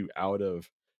took you out of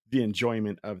the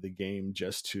enjoyment of the game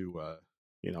just to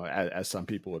as some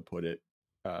people would put it,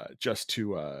 just to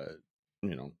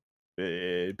you know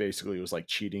it basically was like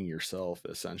cheating yourself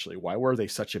essentially. Why were they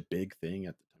such a big thing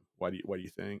at the time? What do you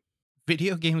think?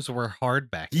 Video games were hard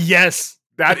back Yes,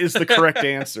 that is the correct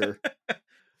answer.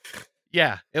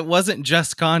 Yeah, it wasn't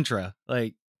just Contra.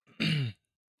 Like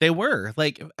they were.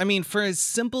 Like I mean, for as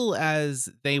simple as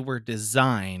they were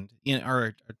designed,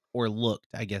 or looked,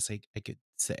 I guess I could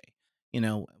say.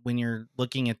 When you're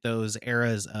looking at those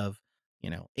eras of,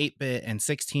 8-bit and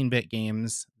 16-bit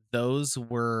games, those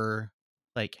were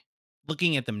like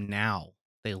looking at them now,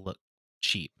 they look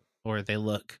cheap or they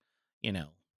look, you know,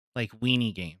 like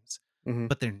weenie games. Mhm.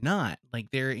 But they're not. Like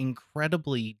they're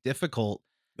incredibly difficult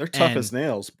They're tough and as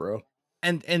nails, bro.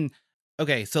 and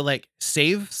okay, so like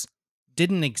saves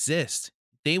didn't exist.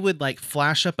 They would like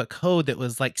flash up a code that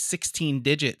was like 16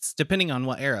 digits, depending on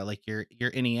what era, like your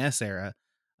NES era.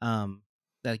 Um,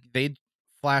 like they'd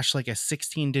flash like a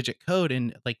 16-digit code,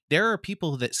 and like there are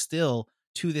people that still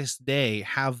to this day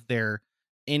have their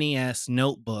NES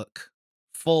notebook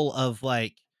full of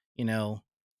like, you know,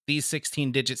 these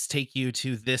 16 digits take you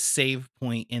to this save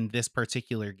point in this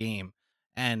particular game.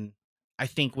 And I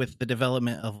think with the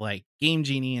development of like Game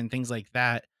Genie and things like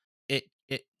that, it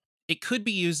it it could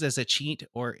be used as a cheat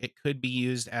or it could be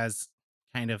used as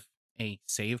kind of a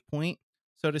save point,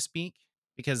 so to speak.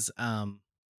 Because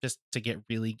just to get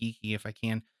really geeky if I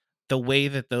can, the way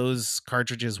that those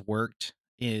cartridges worked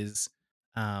is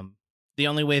um the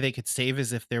only way they could save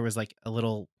is if there was like a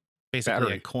little basically a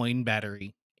Battery. coin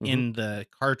battery Mhm, in the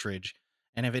cartridge.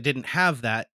 And if it didn't have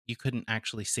that, you couldn't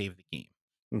actually save the game.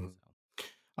 mhm.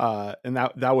 So And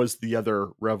that was the other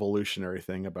revolutionary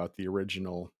thing about the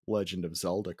original Legend of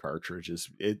Zelda cartridge is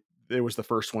it was the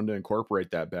first one to incorporate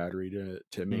that battery to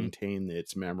mhm. maintain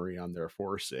its memory on their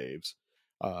 4 saves,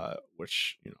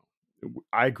 which,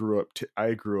 I grew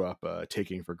up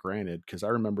taking for granted because I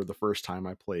remember the first time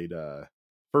I played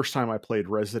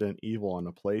Resident Evil on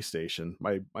a PlayStation.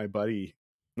 My buddy,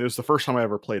 it was the first time I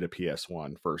ever played a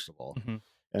PS1, first of all, Mhm.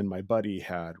 and my buddy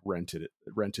had rented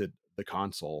the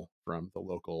console from the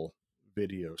local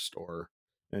video store,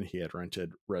 and he had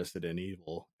rented Resident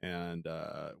Evil, and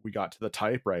we got to the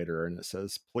typewriter and it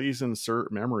says please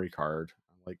insert memory card.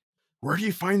 I'm like, where do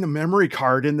you find the memory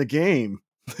card in the game?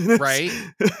 And Right,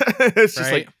 it's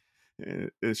just right.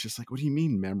 like what do you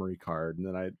mean memory card? And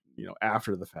then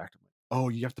after the fact, I'm like, oh,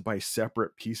 you have to buy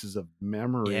separate pieces of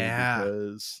memory Yeah,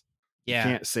 because you yeah,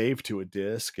 can't save to a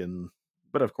disc. And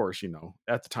but of course,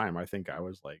 at the time I think I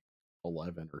was like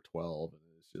 11 or 12, and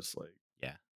it's just like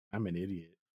yeah. I'm an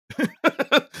idiot.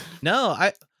 No,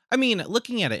 I mean,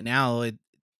 looking at it now,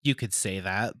 you could say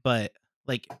that, but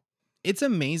like it's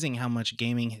amazing how much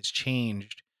gaming has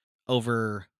changed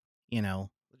over,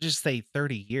 just say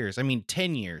 30 years. I mean,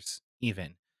 10 years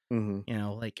even. Hmm.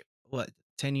 Like what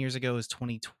 10 years ago is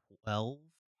 2012.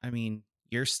 I mean,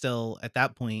 you're still at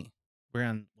that point we're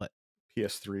on what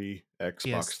PS3,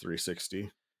 Xbox PS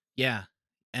 360. Yeah,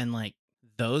 and, like,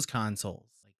 those consoles,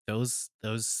 like, those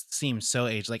seem so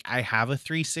aged, like, I have a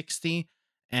 360,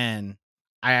 and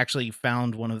I actually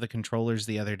found one of the controllers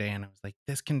the other day, and I was like,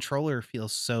 "This controller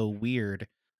feels so weird,"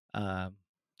 um,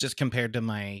 just compared to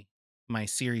my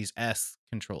Series S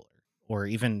controller or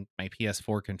even my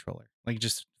PS4 controller, like, it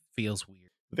just feels weird.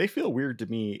 They feel weird to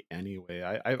me anyway.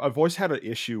 I've always had an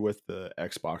issue with the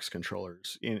Xbox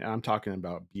controllers, and I'm talking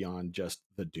about beyond just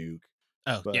the Duke.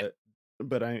 Oh, yeah.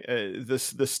 But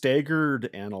the staggered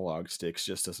analog sticks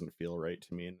just doesn't feel right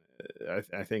to me, and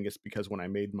I think it's because when I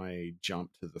made my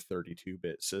jump to the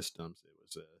 32-bit systems,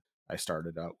 I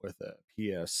started out with a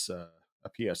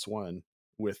PS1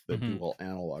 with the Mhm. dual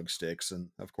analog sticks,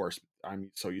 and of course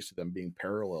I'm so used to them being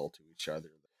parallel to each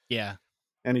other. Yeah.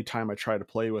 Anytime I try to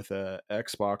play with a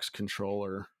Xbox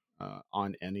controller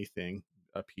on anything,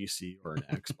 a PC or an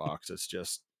Xbox, it's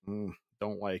just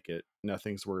don't like it.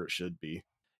 Nothing's where it should be.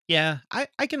 Yeah,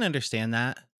 I can understand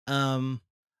that.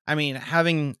 I mean,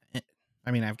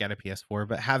 I've got a PS4,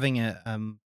 but having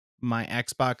my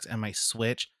Xbox and my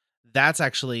Switch, that's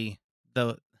actually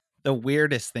the the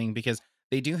weirdest thing because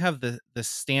they do have the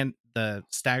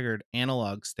staggered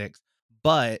analog sticks,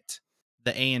 but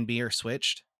the A and B are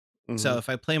switched. So Hmm. if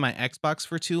I play my Xbox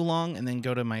for too long and then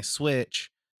go to my Switch,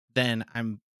 then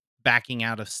I'm backing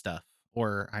out of stuff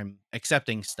or I'm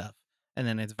accepting stuff. And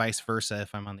then it's vice versa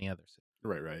if I'm on the other side.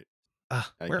 Right, right. I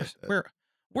We're get that. we're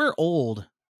we're old.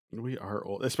 We are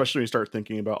old, especially when you start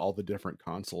thinking about all the different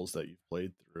consoles that you've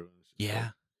played through. It's just like, Yeah.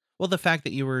 Well, the fact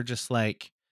that you were just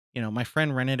like, my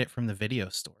friend rented it from the video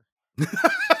store.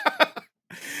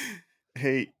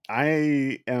 hey,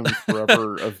 I am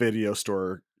forever a video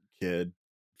store kid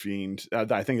fiend.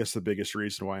 I think that's the biggest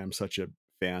reason why I'm such a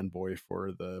fanboy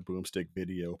for the Boomstick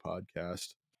Video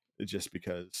podcast. It's just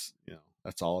because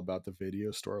that's all about the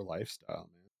video store lifestyle,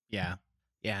 man. Yeah.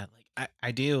 Yeah. Like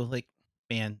I do like,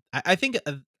 man, I think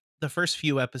the first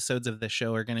few episodes of the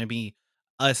show are going to be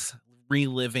us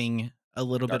reliving a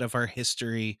little Yep. bit of our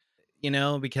history,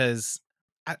 because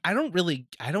I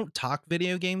don't talk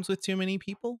video games with too many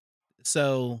people.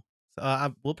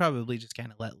 We'll probably just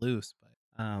kind of let loose,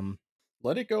 but,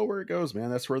 Let it go where it goes, man.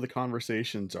 That's where the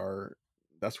conversations are.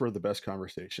 That's where the best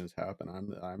conversations happen.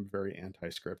 I'm very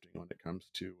anti-scripting when it comes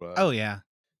to oh yeah.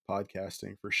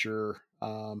 podcasting for sure.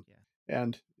 Yeah.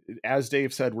 And as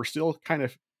Dave said, we're still kind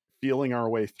of feeling our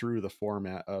way through the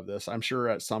format of this. I'm sure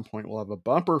at some point we'll have a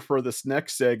bumper for this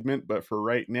next segment, but for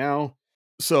right now,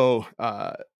 so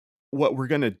what we're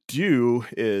gonna do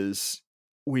is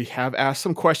we have asked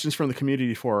some questions from the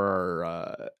community for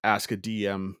our Ask a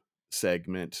DM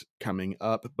segment coming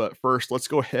up. But first, let's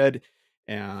go ahead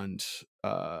and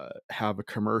have a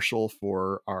commercial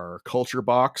for our Culture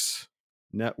Box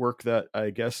network that I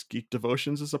guess Geek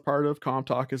Devotions is a part of,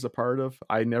 Comtalk is a part of.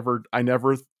 I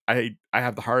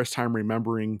have the hardest time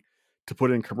remembering to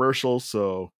put in commercials,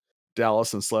 so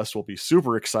Dallas and Celeste will be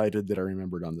super excited that I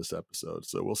remembered on this episode.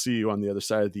 So we'll see you on the other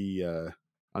side of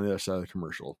the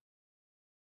commercial.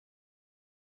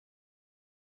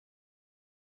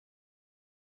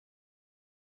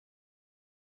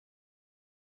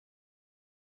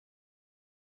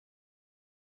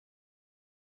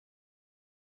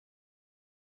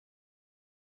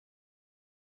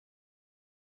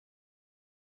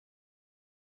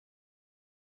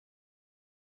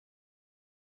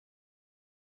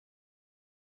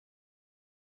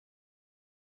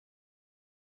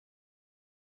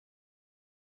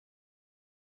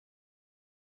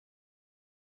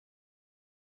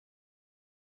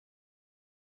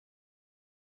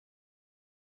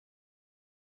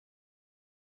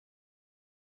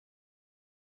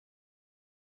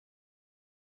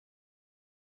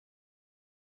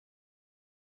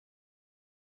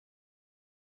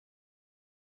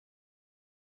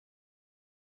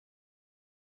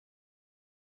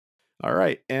 All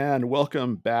right, and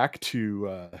welcome back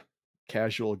to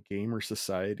Casual Gamer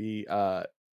Society.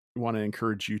 Want to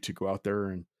encourage you to go out there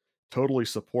and totally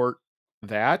support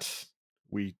that.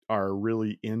 We are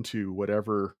really into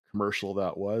whatever commercial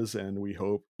that was, and we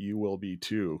hope you will be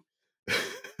too.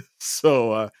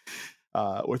 So,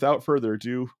 without further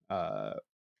ado,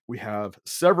 we have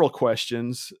several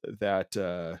questions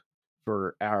that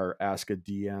for our Ask a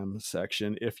DM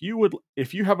section. If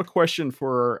you have a question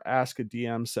for our Ask a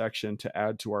DM section to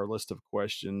add to our list of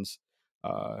questions,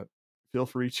 uh, feel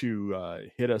free to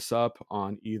hit us up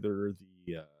on either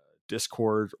the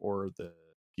Discord or the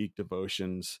Geek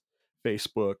Devotions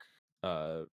Facebook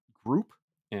uh, group,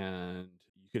 and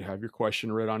you could have your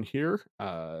question read on here.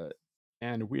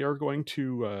 And we are going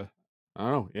to I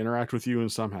don't know, interact with you in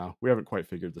somehow. We haven't quite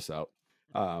figured this out.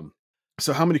 Um,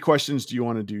 so how many questions do you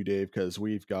want to do, Dave? Because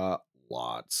we've got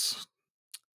lots.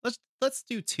 Let's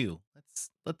do two.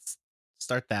 Let's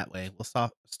start that way. We'll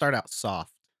start out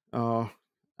soft. Uh,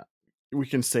 we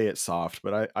can say it soft,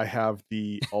 but I have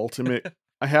the ultimate.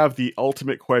 I have the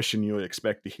ultimate question you would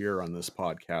expect to hear on this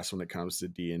podcast when it comes to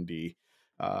D&D.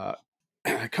 Uh,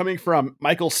 coming from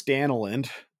Michael Stanland,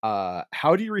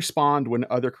 how do you respond when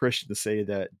other Christians say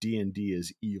that D&D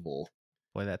is evil?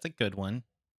 Boy, that's a good one.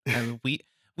 I mean,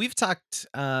 we've talked.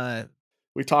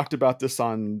 We talked about this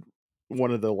on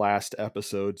one of the last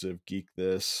episodes of Geek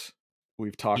This.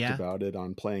 We've talked Yeah, about it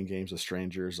on Playing Games with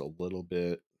Strangers a little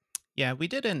bit. yeah, we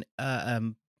did an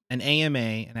AMA,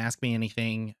 and Ask Me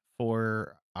Anything,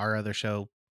 for our other show,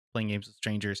 Playing Games with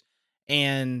Strangers,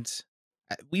 and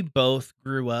we both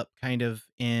grew up kind of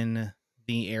in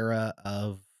the era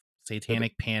of But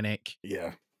Satanic Panic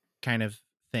yeah, kind of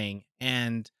thing,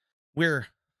 and we're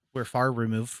we're far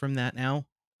removed from that now.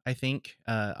 I think,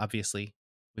 obviously,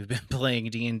 we've been playing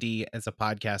D&D as a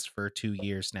podcast for 2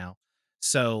 years now,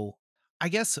 so I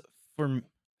guess for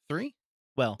 3,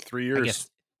 well, 3 years. I guess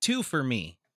 2 for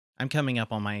me. I'm coming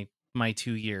up on my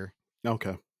 2 year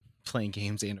Okay. playing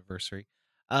games anniversary.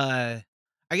 uh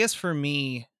I guess for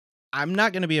me, I'm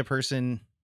not going to be a person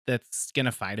that's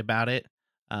gonna fight about it.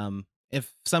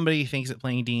 If somebody thinks that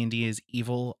playing D&D is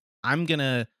evil, I'm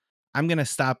gonna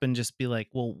stop and just be like,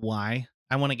 well, why?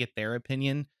 I want to get their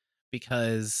opinion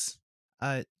because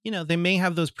they may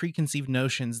have those preconceived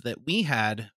notions that we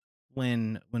had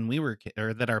when we were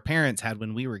or that our parents had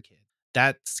when we were kids.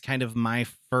 That's kind of my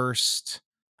first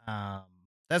um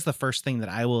that's the first thing that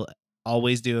I will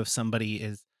always do if somebody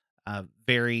is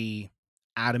very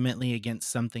adamantly against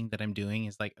something that I'm doing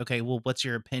is like, okay, well, what's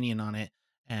your opinion on it?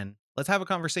 And let's have a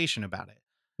conversation about it.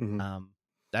 Mhm. Um,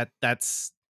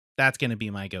 that's going to be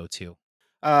my go-to.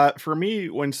 For me,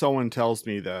 when someone tells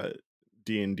me that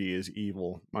D&D is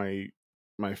evil,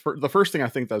 the first thing I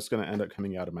think that's going to end up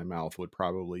coming out of my mouth would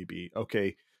probably be,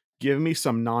 okay, give me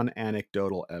some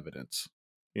non-anecdotal evidence.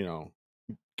 You know,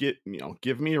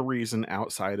 give me a reason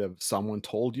outside of someone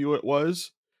told you it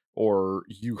was, or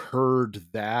you heard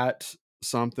that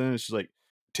something. It's just like,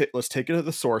 let's take it to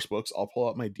the source books. I'll pull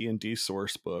out my D&D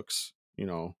source books.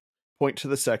 Point to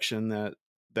the section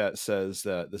that says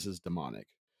that this is demonic.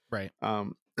 Right.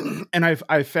 um, and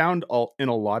I've found in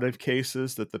a lot of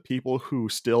cases that the people who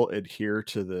still adhere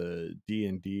to the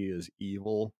D&D is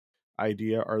evil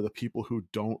idea are the people who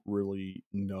don't really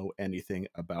know anything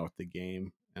about the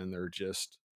game, and they're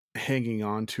just hanging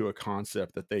on to a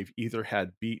concept that they've either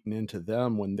had beaten into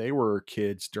them when they were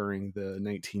kids during the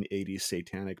 1980s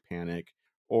satanic panic,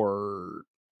 or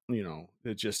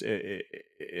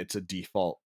it's a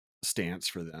default stance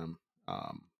for them.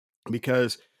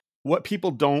 Because what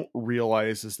people don't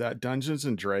realize is that Dungeons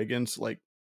and Dragons, like,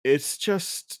 it's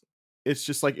just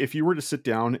like if you were to sit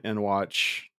down and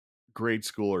watch grade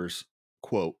schoolers,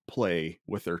 quote, play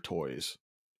with their toys,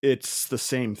 it's the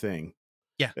same thing.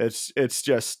 Yeah. It's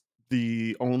just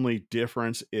the only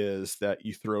difference is that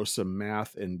you throw some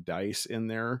math and dice in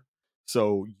there.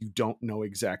 So you don't know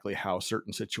exactly how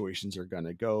certain situations are going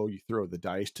to go. You throw the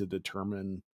dice to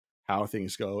determine how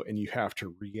things go, and you have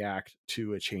to react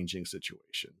to a changing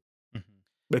situation. Mhm.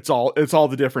 It's all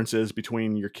the difference is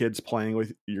between your kids playing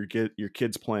in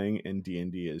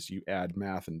D&D is you add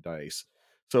math and dice.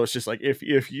 So it's just like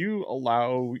if you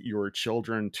allow your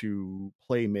children to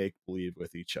play make believe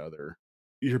with each other,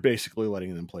 you're basically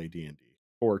letting them play D&D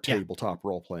or Yeah. tabletop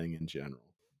role playing in general.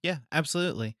 Yeah,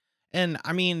 absolutely. And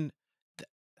I mean,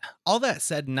 all that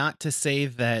said, not to say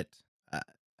that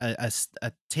uh,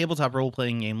 a tabletop role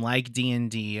playing game like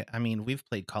D&D, I mean, we've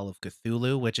played Call of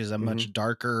Cthulhu, which is a Hmm. much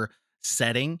darker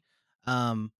setting.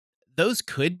 Um, those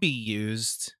could be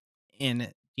used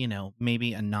in,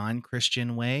 maybe a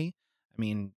non-Christian way. I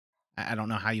mean, I don't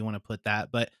know how you want to put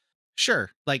that, but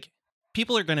sure, like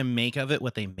people are going to make of it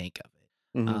what they make of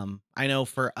it. Hmm. I know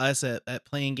for us at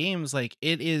playing games, like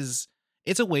it's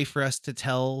a way for us to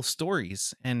tell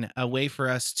stories and a way for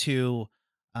us to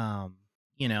um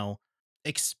you know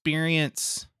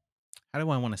experience. How do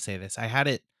I want to say this? I had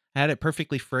it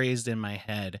perfectly phrased in my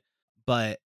head,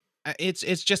 but it's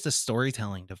just a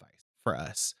storytelling device for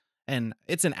us, and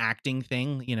it's an acting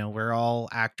thing. We're all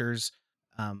actors,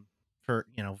 for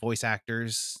voice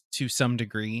actors to some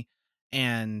degree,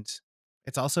 and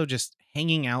it's also just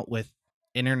hanging out with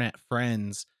internet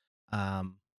friends,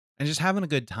 um, and just having a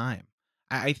good time.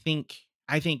 I think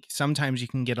sometimes you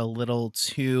can get a little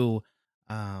too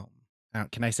um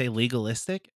can I say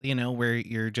legalistic? Where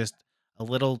you're just a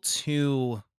little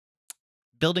too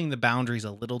building the boundaries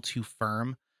a little too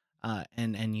firm,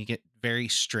 and you get very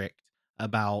strict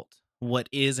about what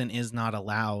is and is not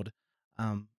allowed.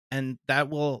 And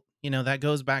that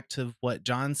goes back to what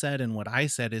John said and what I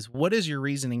said is what is your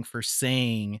reasoning for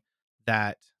saying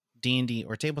that D&D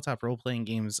or tabletop role playing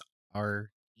games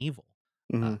are evil?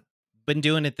 Uh, Hmm. been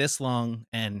doing it this long,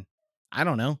 and I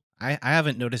don't know. I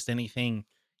haven't noticed anything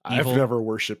I've evil. never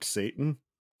worshipped Satan.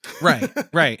 Right,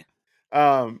 right,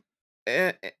 um,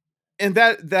 and, and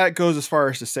that goes as far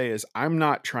as to say is I'm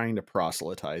not trying to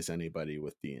proselytize anybody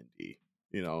with D&D.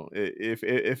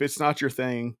 If it's not your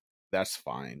thing, that's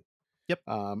fine. yep,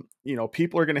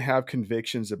 People are going to have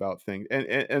convictions about things,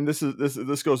 and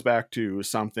this goes back to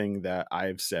something that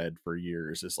I've said for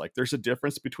years. Is like there's a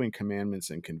difference between commandments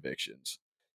and convictions.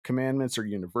 Commandments are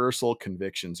universal,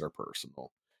 convictions are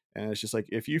personal, and it's just like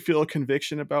if you feel a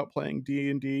conviction about playing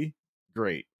D&D,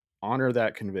 great, honor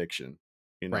that conviction.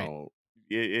 you right, know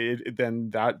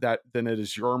then then it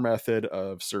is your method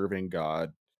of serving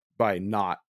God by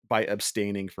not by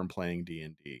abstaining from playing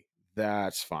D&D.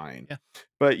 That's fine, yeah,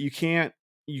 but you can't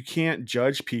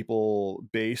judge people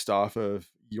based off of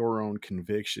your own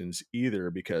convictions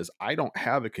either, because I don't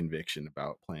have a conviction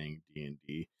about playing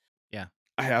D&D. yeah.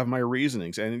 I have my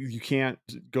reasonings, and you can't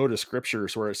go to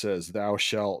scriptures where it says thou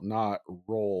shalt not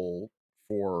roll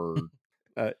for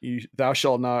Thou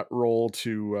shalt not roll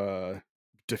to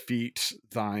defeat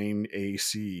thine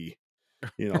AC,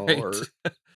 Right. or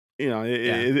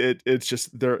Yeah. it's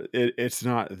just there. It's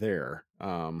not there.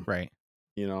 Right.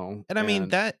 And I mean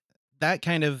And that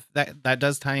kind of that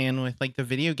does tie in with like the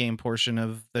video game portion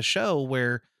of the show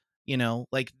where,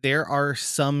 like there are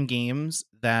some games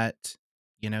that,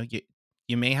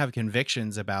 you may have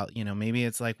convictions about, maybe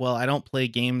it's like, well, I don't play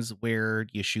games where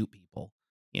you shoot people,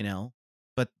 you know.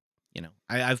 But,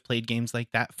 I've played games like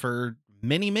that for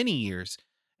many, many years.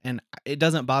 And it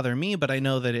doesn't bother me, but I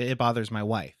know that it bothers my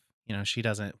wife. She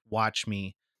doesn't watch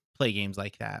me play games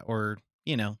like that or,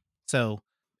 so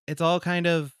it's all kind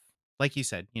of like you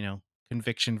said,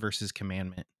 conviction versus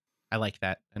commandment. I like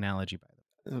that analogy by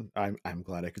I'm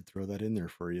glad I could throw that in there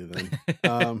for you. Then, the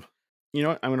way. you know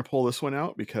what? I'm going to pull this one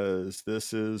out because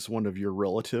this is one of your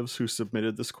relatives who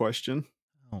submitted this question.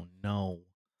 Oh no.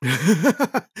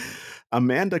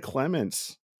 Amanda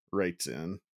Clements writes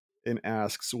in and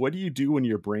asks, "What do you do when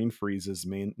your brain freezes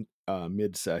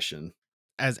mid session?"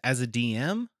 As a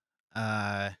DM,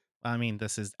 I mean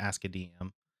this is ask a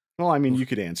DM. Well, I mean, you Oof,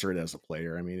 could answer it as a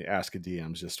player. I mean, ask a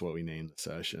DM is just what we named the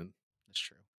session. that's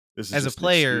true. This is As a just an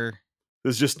excuse. player,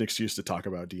 This is just an excuse to talk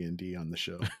about D&D on the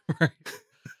show. right.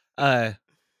 Uh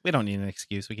we don't need an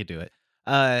excuse. We could do it.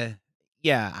 Uh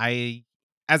yeah, I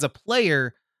as a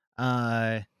player,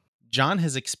 uh John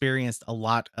has experienced a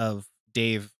lot of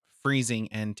Dave freezing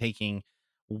and taking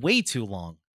way too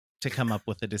long to come up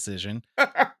with a decision.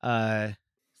 Uh,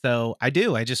 so I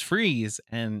do. I just freeze,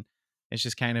 and it's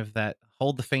just kind of that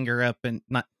hold the finger up and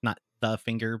not the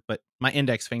finger, but my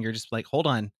index finger, just like hold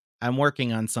on, I'm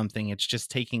working on something. It's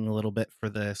just taking a little bit for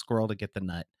the squirrel to get the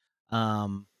nut.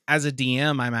 As a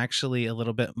DM, I'm actually a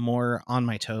little bit more on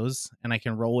my toes, and I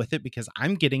can roll with it because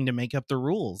I'm getting to make up the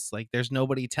rules. Like there's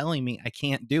nobody telling me I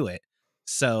can't do it.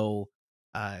 So,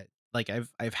 uh, like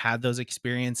I've had those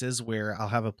experiences where I'll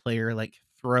have a player like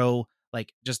throw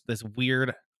like just this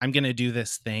weird I'm going to do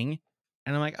this thing.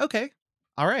 And I'm like, okay,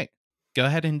 all right, go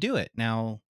ahead and do it.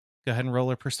 Now go ahead and roll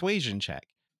a persuasion check.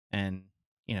 And,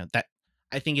 that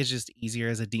I think it's just easier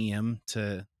as a DM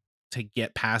to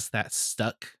get past that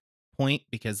stuck point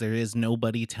because there is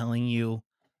nobody telling you,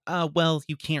 well,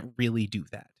 you can't really do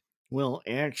that. Well,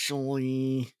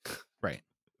 actually, Right.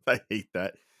 I hate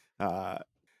that. Uh,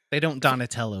 They don't f-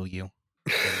 Donatello you.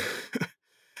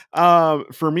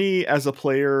 for me as a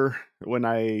player, when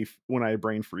I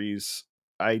brain freeze,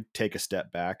 I take a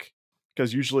step back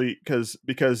because usually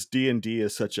because D&D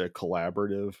is such a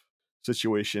collaborative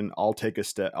situation. I'll take a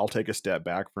step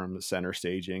back from the center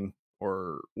staging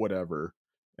or whatever,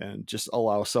 and just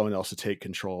allow someone else to take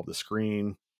control of the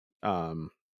screen. Um,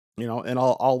 and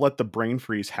I'll let the brain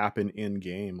freeze happen in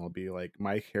game. I'll be like,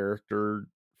 my character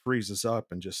freezes up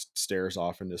and just stares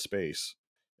off into space,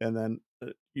 and then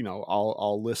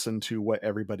I'll listen to what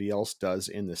everybody else does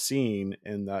in the scene,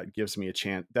 and that gives me a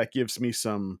chance. That gives me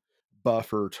some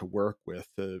buffer to work with.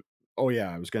 Oh yeah,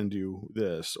 I was going to do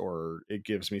this, or it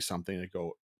gives me something to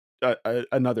go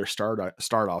another start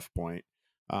off point.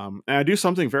 And I do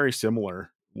something very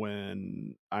similar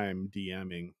when I'm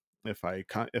DMing. If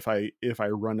I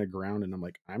run aground and I'm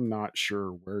like, I'm not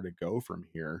sure where to go from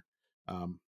here,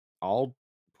 um, I'll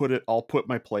I'll put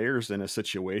my players in a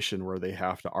situation where they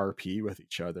have to RP with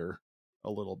each other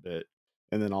a little bit,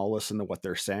 and then I'll listen to what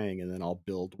they're saying, and then I'll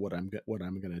build what I'm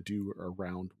going to do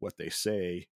around what they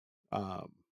say. Um,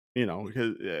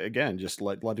 because again, just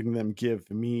letting them give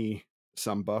me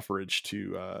some bufferage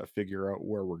to figure out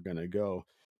where we're going to go.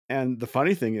 And the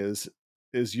funny thing is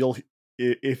you'll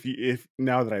if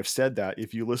now that I've said that,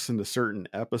 if you listen to certain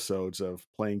episodes of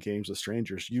Playing Games with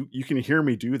Strangers, you can hear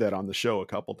me do that on the show a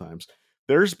couple times.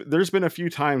 There's been a few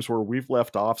times where we've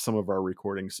left off some of our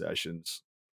recording sessions,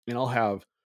 and I'll have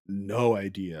no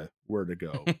idea where to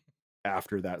go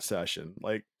after that session.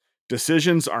 Like,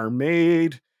 decisions are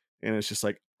made, and it's just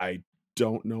like I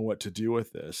don't know what to do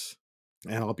with this.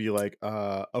 And I'll be like,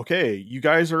 okay, you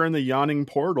guys are in the yawning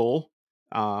portal,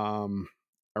 um,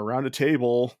 around a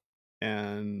table,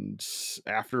 and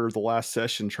after the last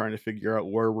session trying to figure out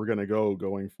where we're going to go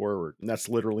going forward. And that's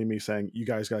literally me saying, you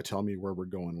guys got to tell me where we're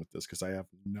going with this because I have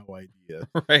no idea.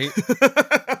 Right.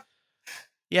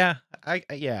 Yeah,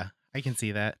 I can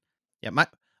see that. Yeah,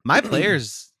 my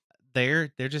players, they're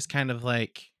just kind of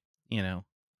like, you know,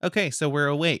 okay, so we're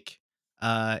awake.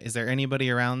 Is there anybody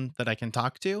around that I can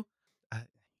talk to? Uh,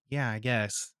 yeah, I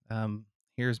guess.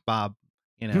 Here's Bob,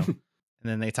 and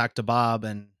then they talk to Bob,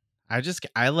 and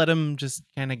I let them just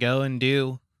kind of go and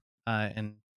do,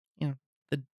 and you know,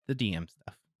 the DM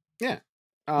stuff. Yeah.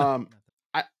 No, Um,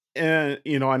 I and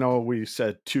I know we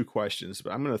said two questions,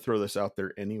 but I'm going to throw this out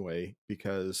there anyway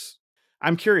because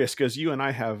I'm curious because you and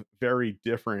I have very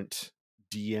different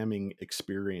DMing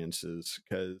experiences.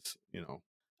 Because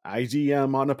I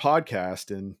DM on a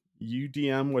podcast, and you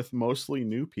DM with mostly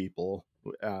new people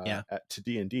Yeah. to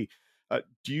D and D.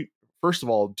 Do you First of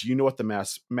all, do you know what the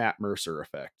Matt Mercer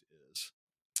effect is?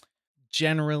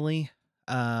 Generally,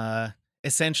 uh,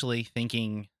 essentially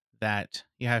thinking that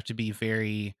you have to be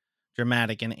very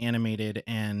dramatic and animated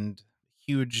and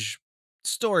huge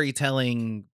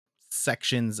storytelling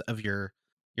sections of your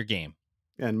game.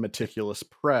 And Eh, meticulous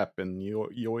prep, and you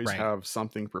always Right. have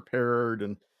something prepared.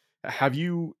 And have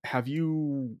you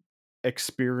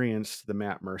experienced the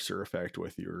Matt Mercer effect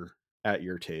with your at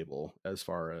your table, as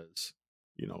far as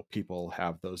people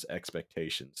have those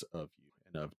expectations of you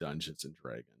and of Dungeons and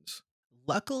Dragons?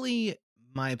 Luckily,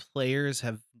 my players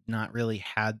have not really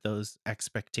had those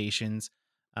expectations.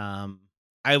 Um,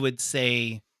 I would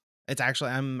say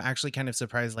I'm actually kind of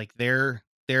surprised. Like their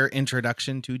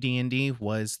introduction to D&D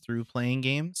was through playing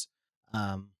games.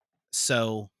 Um,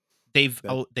 so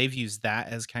That they've used that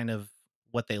as kind of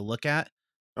what they look at,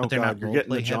 Oh but they're god, not you're role getting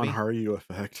the play John heavy. Haryu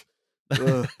effect.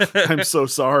 Ugh, I'm so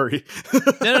sorry.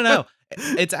 No, no, no.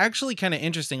 It's actually kinda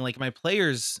interesting, like, my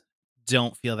players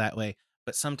don't feel that way,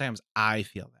 but sometimes I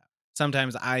feel that.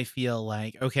 Sometimes I feel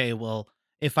like, "Okay, well,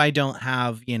 if I don't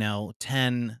have,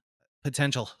 10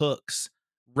 potential hooks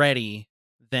ready,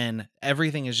 then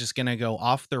everything is just gonna go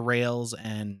off the rails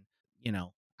and,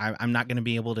 I'm not gonna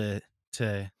be able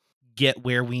to get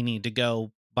where we need to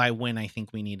go by when I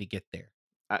think we need to get there."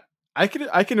 I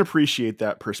I can appreciate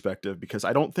that perspective, because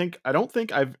I don't think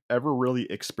I've ever really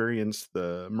experienced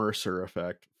the Mercer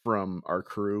effect from our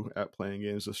crew at Playing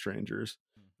Games with Strangers.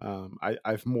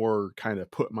 I've more kind of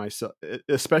put myself,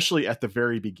 especially at the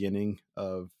very beginning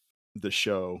of the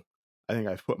show. I think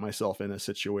I've put myself in those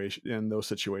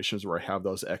situations where I have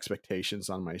those expectations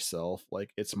on myself.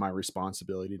 Like, it's my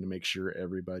responsibility to make sure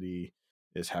everybody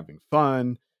is having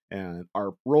fun and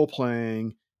are role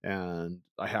playing, and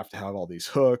I have to have all these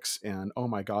hooks. And oh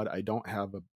my god, I don't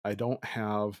have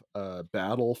a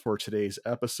battle for today's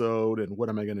episode, and what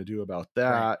am I going to do about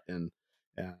Right. that? And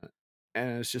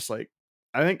and it's just like,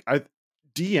 I think I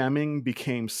DMing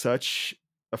became such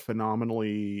a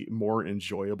phenomenally more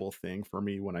enjoyable thing for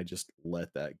me when I just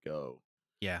let that go.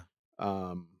 Yeah.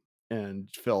 um, and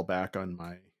fell back on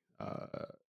my uh,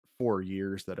 4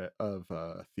 years of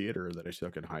theater that I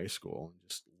took in high school, and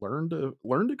just learn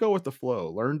to go with the flow,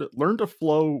 learn to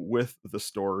flow with the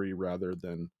story rather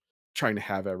than trying to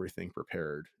have everything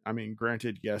prepared. I mean,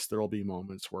 granted, yes, there'll be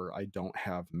moments where I don't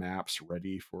have maps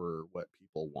ready for what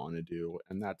people want to do,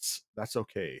 and that's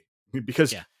okay.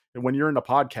 Because Yeah. when you're in a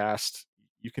podcast,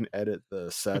 you can edit the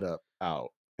setup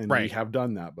out, and we Right. have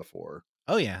done that before.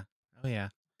 Oh, yeah. Oh, yeah.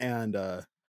 and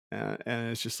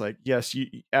and it's just like, yes,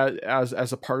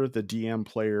 as a part of the DM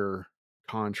player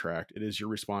contract, it is your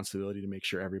responsibility to make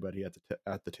sure everybody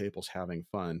at the table's having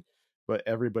fun, but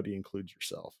everybody includes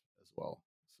yourself as well.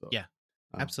 So Yeah.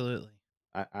 um, Absolutely.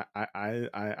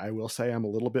 I will say I'm a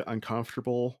little bit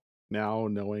uncomfortable now,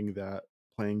 knowing that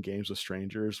Playing Games with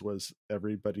Strangers was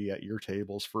everybody at your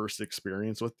table's first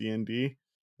experience with D&D.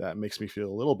 That makes me feel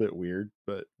a little bit weird,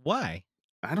 but Why?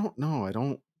 I don't know. I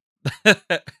don't.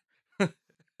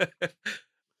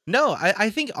 No, I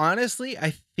think honestly,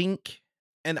 I think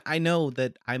and I know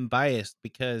that I'm biased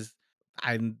because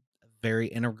I'm a very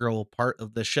integral part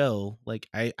of the show. Like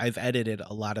I've edited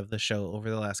a lot of the show over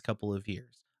the last couple of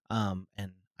years. And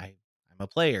I'm a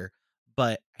player,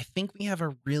 but I think we have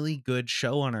a really good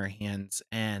show on our hands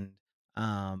and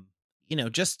um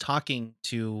just talking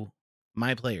to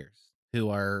my players who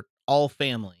are all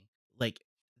family, like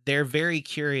they're very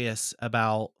curious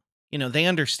about they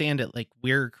understand it like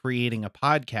we're creating a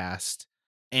podcast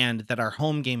and that our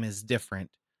home game is different.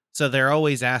 So they're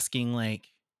always asking like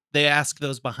they ask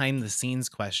those behind the scenes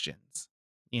questions,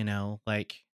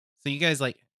 like so you guys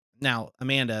like now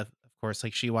Amanda, of course,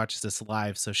 like she watches this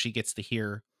live so she gets to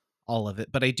hear all of it.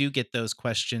 But I do get those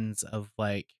questions of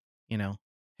like, you know,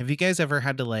 have you guys ever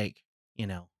had to like,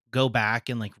 go back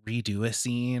and like redo a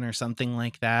scene or something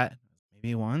like that?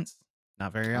 Maybe once.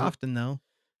 Not very I don't often though.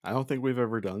 I don't think we've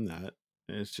ever done that.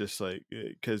 And it's just like,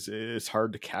 because it's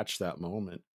hard to catch that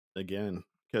moment again,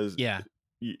 because Yeah.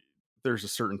 there's a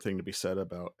certain thing to be said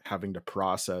about having to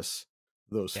process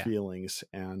those Yeah. feelings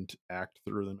and act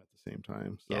through them at the same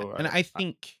time. Yeah, So and I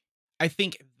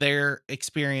think their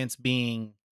experience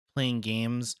being playing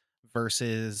games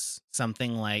versus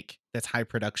something like that's high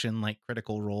production like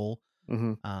Critical Role,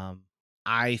 mhm, um,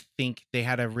 I think they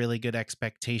had a really good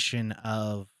expectation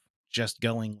of just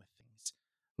going with things.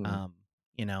 mhm. Um,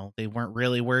 they weren't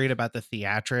really worried about the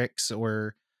theatrics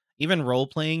or, even role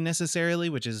playing necessarily,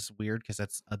 which is weird because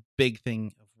that's a big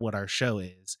thing of what our show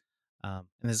is. And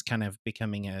this is kind of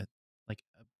becoming a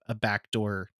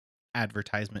backdoor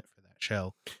advertisement for that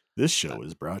show. This Uh, show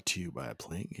is brought to you by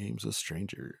Playing Games with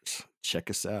Strangers. Check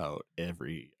us out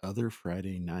every other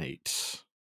Friday night.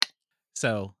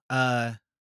 so,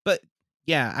 but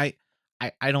yeah,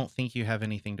 I don't think you have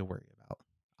anything to worry about.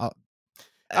 I'll,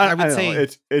 I I would don't know.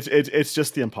 say It's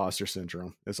just the imposter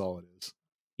syndrome. That's all it is.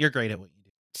 you're great at what you do.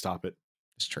 Stop it.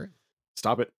 It's true.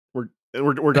 Stop it.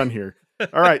 We're done here.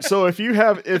 All right. So if you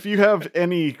have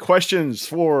any questions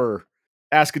for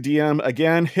Ask a DM,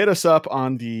 again, hit us up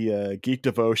on the Geek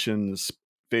Devotions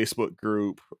Facebook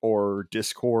group or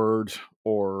Discord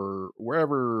or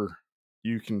wherever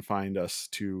you can find us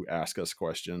to ask us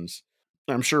questions.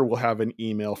 I'm sure we'll have an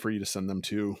email for you to send them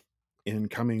to in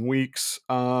coming weeks.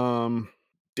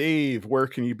 Dave, where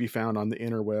can you be found on the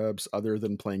interwebs other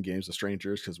than Playing Games with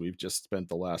Strangers? Because we've just spent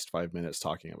the last 5 minutes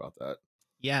talking about that.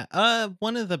 Yeah.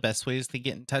 One of the best ways to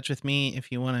get in touch with me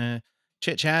if you want to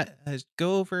chit chat is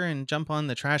go over and jump on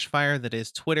the trash fire that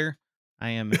is Twitter. I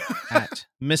am at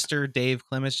Mr. Dave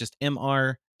Clements, just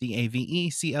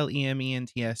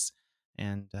MrDaveclements.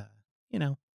 And you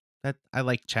know, that I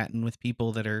like chatting with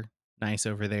people that are nice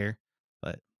over there.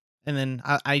 But and then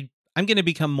I'm gonna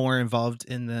become more involved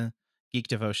in the Geek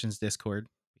Devotions Discord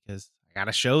because I got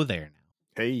a show there now.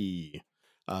 Hey,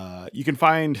 you can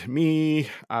find me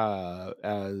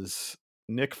as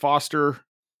Nick Foster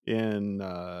in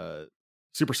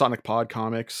Supersonic Pod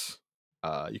Comics.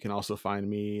 You can also find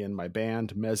me in my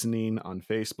band Mezzanine on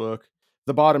Facebook.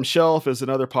 The Bottom Shelf is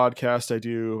another podcast I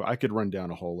do. I could run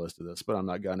down a whole list of this, but I'm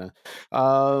not gonna.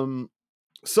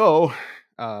 So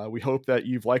we hope that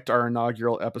you've liked our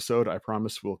inaugural episode. I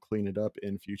promise we'll clean it up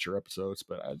in future episodes.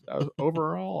 But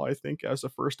overall, I think as a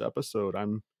first episode,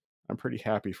 I'm pretty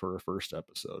happy for a first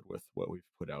episode with what we've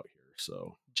put out here.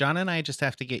 So John and I just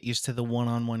have to get used to the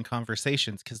one-on-one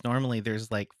conversations because normally there's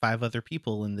like 5 other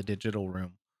people in the digital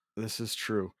room. this is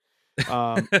true.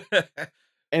 Um,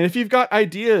 and if you've got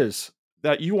ideas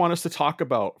that you want us to talk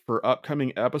about for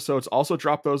upcoming episodes, also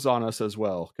drop those on us as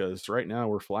well. Because right now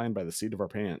we're flying by the seat of our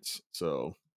pants.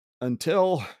 So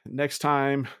until next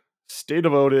time, stay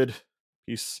devoted,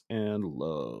 peace and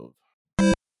love.